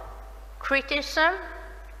overwhelmed, criticism,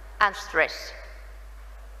 and stress.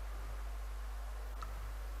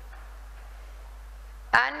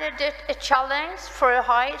 And a challenge for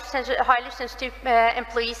highly sensitive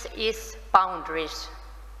employees is boundaries.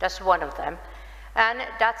 That's one of them. And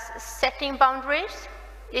that's setting boundaries.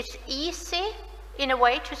 It's easy in a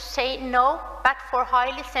way to say no, but for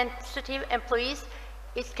highly sensitive employees,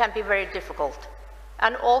 it can be very difficult.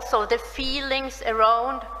 And also the feelings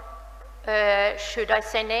around, should I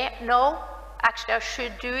say no? Actually, I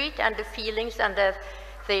should do it, and the feelings and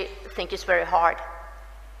they think it's very hard.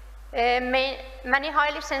 Many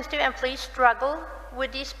highly sensitive employees struggle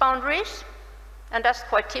with these boundaries, and that's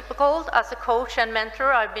quite typical. As a coach and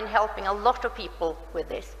mentor, I've been helping a lot of people with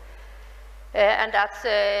this. And that's,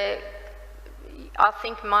 I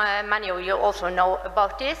think many of you also know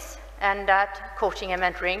about this, and that coaching and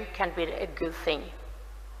mentoring can be a good thing.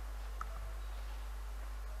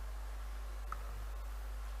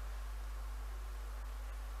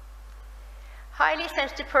 Highly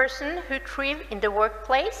sensitive person who thrive in the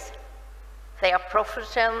workplace, they are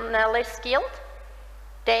professionally skilled,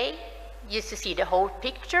 they used to see the whole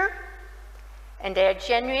picture, and they are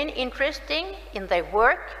genuine interesting in their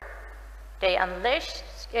work, they unleash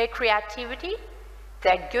creativity, they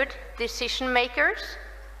are good decision makers,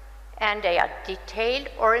 and they are detail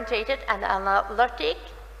oriented and analytic.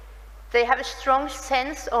 They have a strong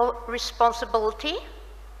sense of responsibility,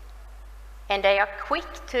 and they are quick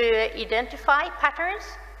to identify patterns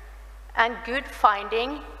and good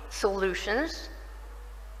finding solutions.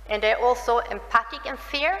 and they're also empathic and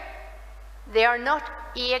fair. They are not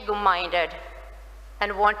ego-minded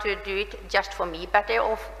and want to do it just for me, but they're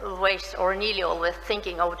always, or nearly always,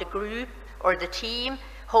 thinking of the group or the team.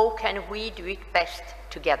 How can we do it best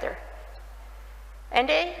together? And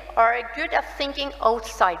they are good at thinking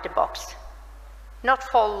outside the box, not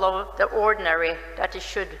follow the ordinary that they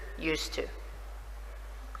should used to.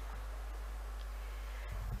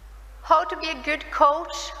 How to be a good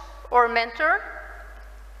coach or mentor?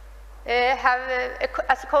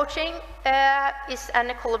 As a coaching is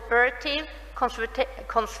a collaborative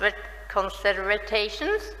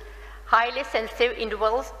consultations. Highly sensitive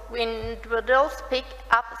individuals pick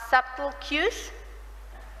up subtle cues,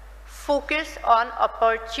 focus on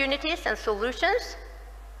opportunities and solutions,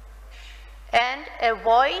 and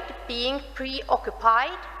avoid being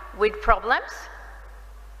preoccupied with problems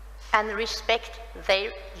and respect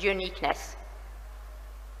their uniqueness.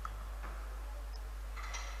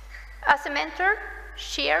 As a mentor,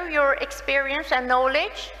 share your experience and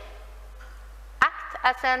knowledge, act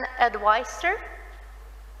as an advisor,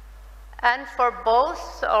 and for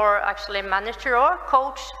both, or actually manager or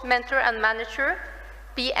coach, mentor and manager,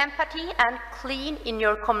 be empathy and clean in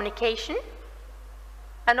your communication,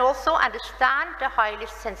 and also understand the highly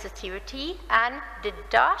sensitivity and the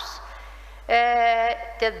depth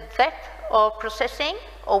of processing,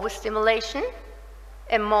 overstimulation,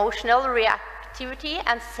 emotional reactivity,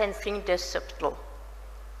 and sensing the subtle.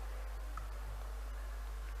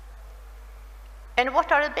 And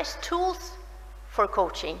what are the best tools for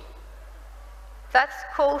coaching? That's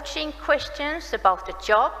coaching questions about the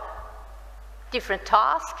job, different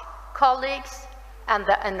tasks, colleagues, and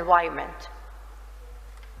the environment.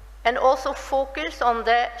 And also focus on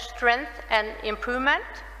the strength and improvement,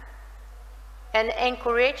 and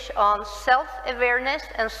encourage on self-awareness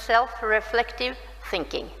and self-reflective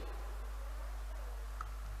thinking.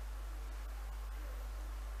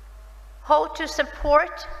 How to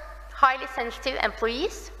support highly sensitive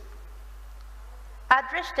employees?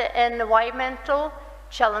 Address the environmental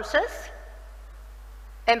challenges,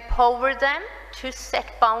 empower them to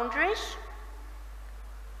set boundaries,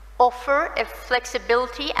 offer a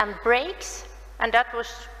flexibility and breaks, and that was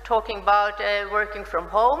talking about working from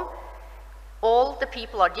home. All the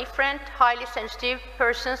people are different, highly sensitive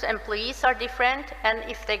persons, employees are different, and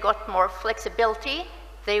if they got more flexibility,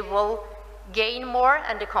 they will gain more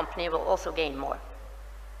and the company will also gain more.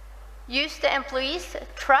 Use the employees'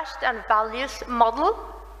 trust and values model,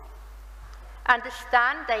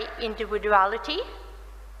 understand their individuality,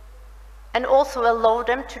 and also allow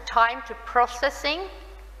them time to processing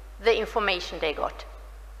the information they got.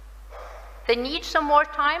 They need some more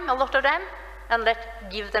time, a lot of them, and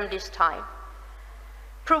give them this time.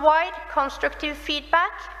 Provide constructive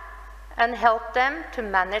feedback and help them to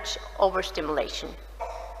manage overstimulation.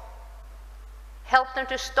 Help them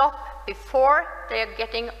to stop before they are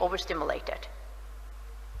getting overstimulated.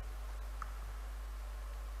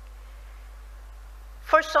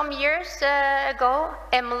 For some years ago,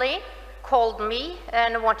 Emily called me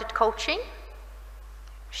and wanted coaching.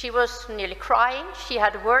 She was nearly crying. She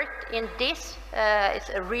had worked in this, it's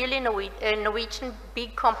a really Norwegian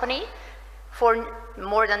big company for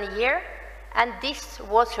more than a year, and this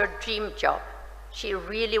was her dream job. She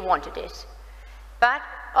really wanted this. But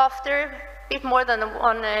after a bit more than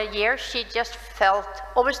 1 year, she just felt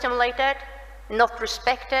overstimulated, not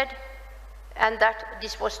respected, and that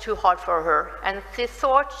this was too hard for her. And she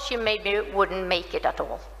thought she maybe wouldn't make it at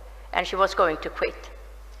all, and she was going to quit.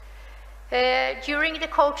 During the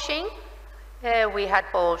coaching, we had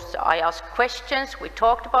both, I asked questions, we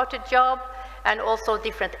talked about the job, and also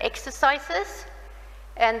different exercises.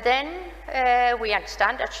 And then we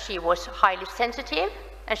understand that she was highly sensitive,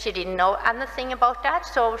 and she didn't know anything about that,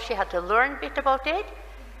 so she had to learn a bit about it,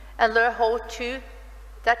 and learn how to,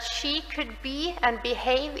 that she could be and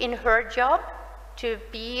behave in her job to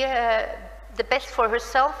be the best for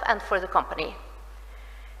herself and for the company.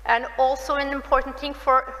 And also an important thing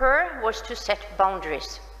for her was to set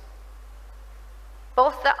boundaries.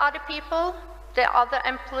 Both the other people, the other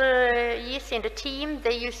employees in the team,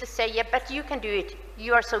 they used to say, yeah, but you can do it.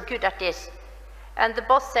 You are so good at this. And the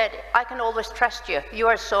boss said, I can always trust you. You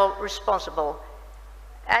are so responsible.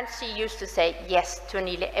 And she used to say yes to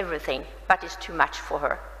nearly everything, but it's too much for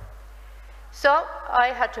her. So I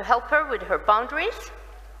had to help her with her boundaries.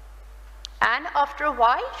 And after a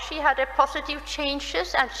while, she had a positive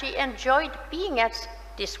changes, and she enjoyed being at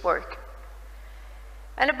this work.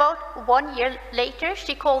 And about 1 year later,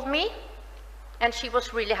 she called me, and she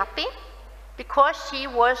was really happy because she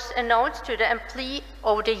was announced to the Employee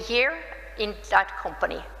of the Year in that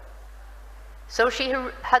company. So she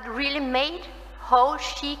had really made how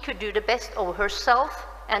she could do the best of herself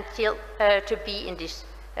until to be in this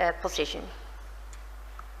position.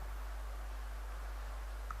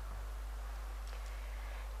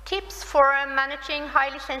 Tips for managing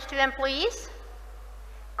highly sensitive employees: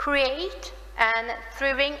 create a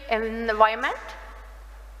thriving environment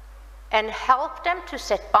and help them to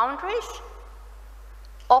set boundaries,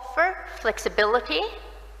 offer flexibility,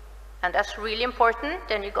 and that's really important,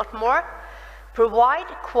 then you got more, provide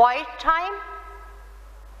quiet time,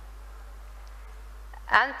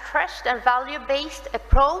 and trust and value-based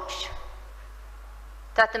approach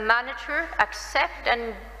that the manager accept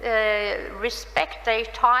and respect their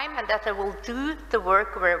time and that they will do the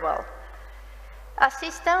work very well.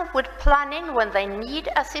 Assist them with planning when they need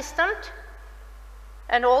assistance.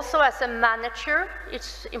 And also as a manager,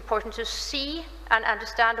 it's important to see and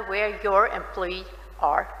understand where your employees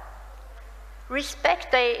are.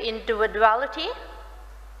 Respect their individuality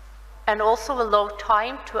and also allow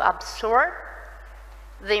time to absorb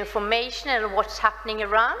the information and what's happening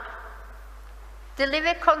around.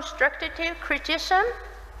 Deliver constructive criticism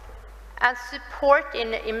and support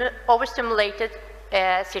in overstimulated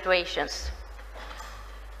situations.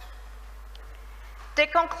 The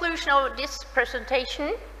conclusion of this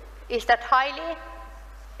presentation is that highly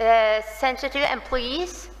sensitive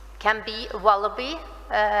employees can be valuable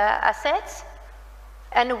assets,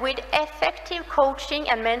 and with effective coaching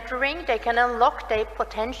and mentoring, they can unlock their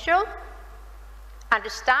potential,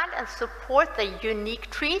 understand and support their unique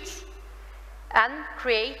traits, and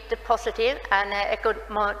create the positive and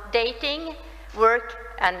accommodating work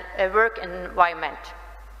environment.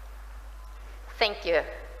 Thank you.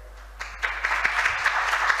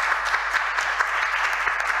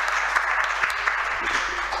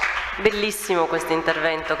 Bellissimo questo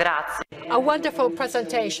intervento, grazie. A wonderful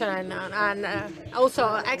presentation and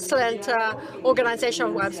also excellent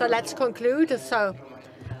organization work. So let's conclude. So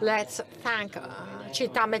let's thank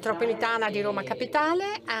Città Metropolitana di Roma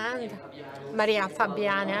Capitale and Maria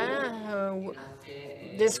Fabiana.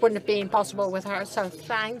 This wouldn't have been possible with her, so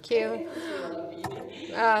thank you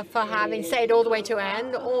for having stayed all the way to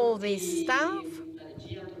end, all the staff,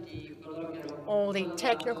 all the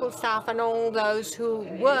technical staff, and all those who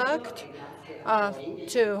worked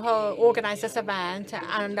to organize this event.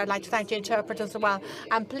 And I'd like to thank the interpreters as well.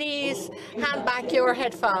 And please hand back your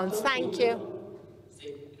headphones. Thank you.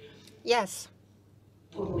 Yes.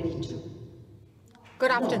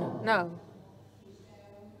 Good afternoon. No.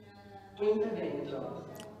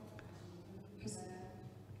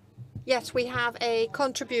 Yes, we have a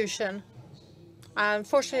contribution.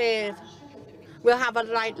 Unfortunately, we'll have a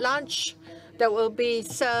light lunch that will be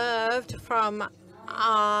served from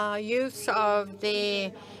our use of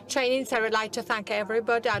the trainings. I would like to thank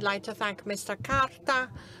everybody. I'd like to thank Mr. Carta,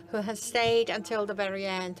 who has stayed until the very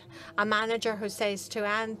end, a manager who stays to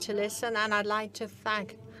end to listen, and I'd like to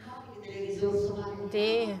thank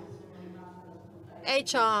the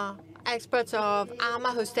HR experts of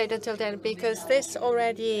AMA who stayed until then, because this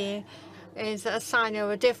already is a sign of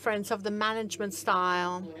a difference of the management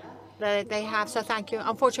style that they have. So thank you.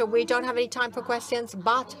 Unfortunately, we don't have any time for questions,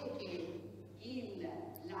 but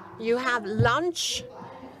you have lunch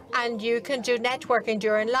and you can do networking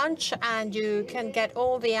during lunch, and you can get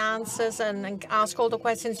all the answers and ask all the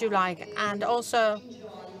questions you like, and also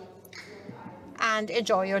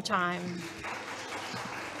enjoy your time.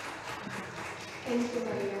 Thank you,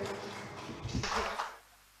 Maria.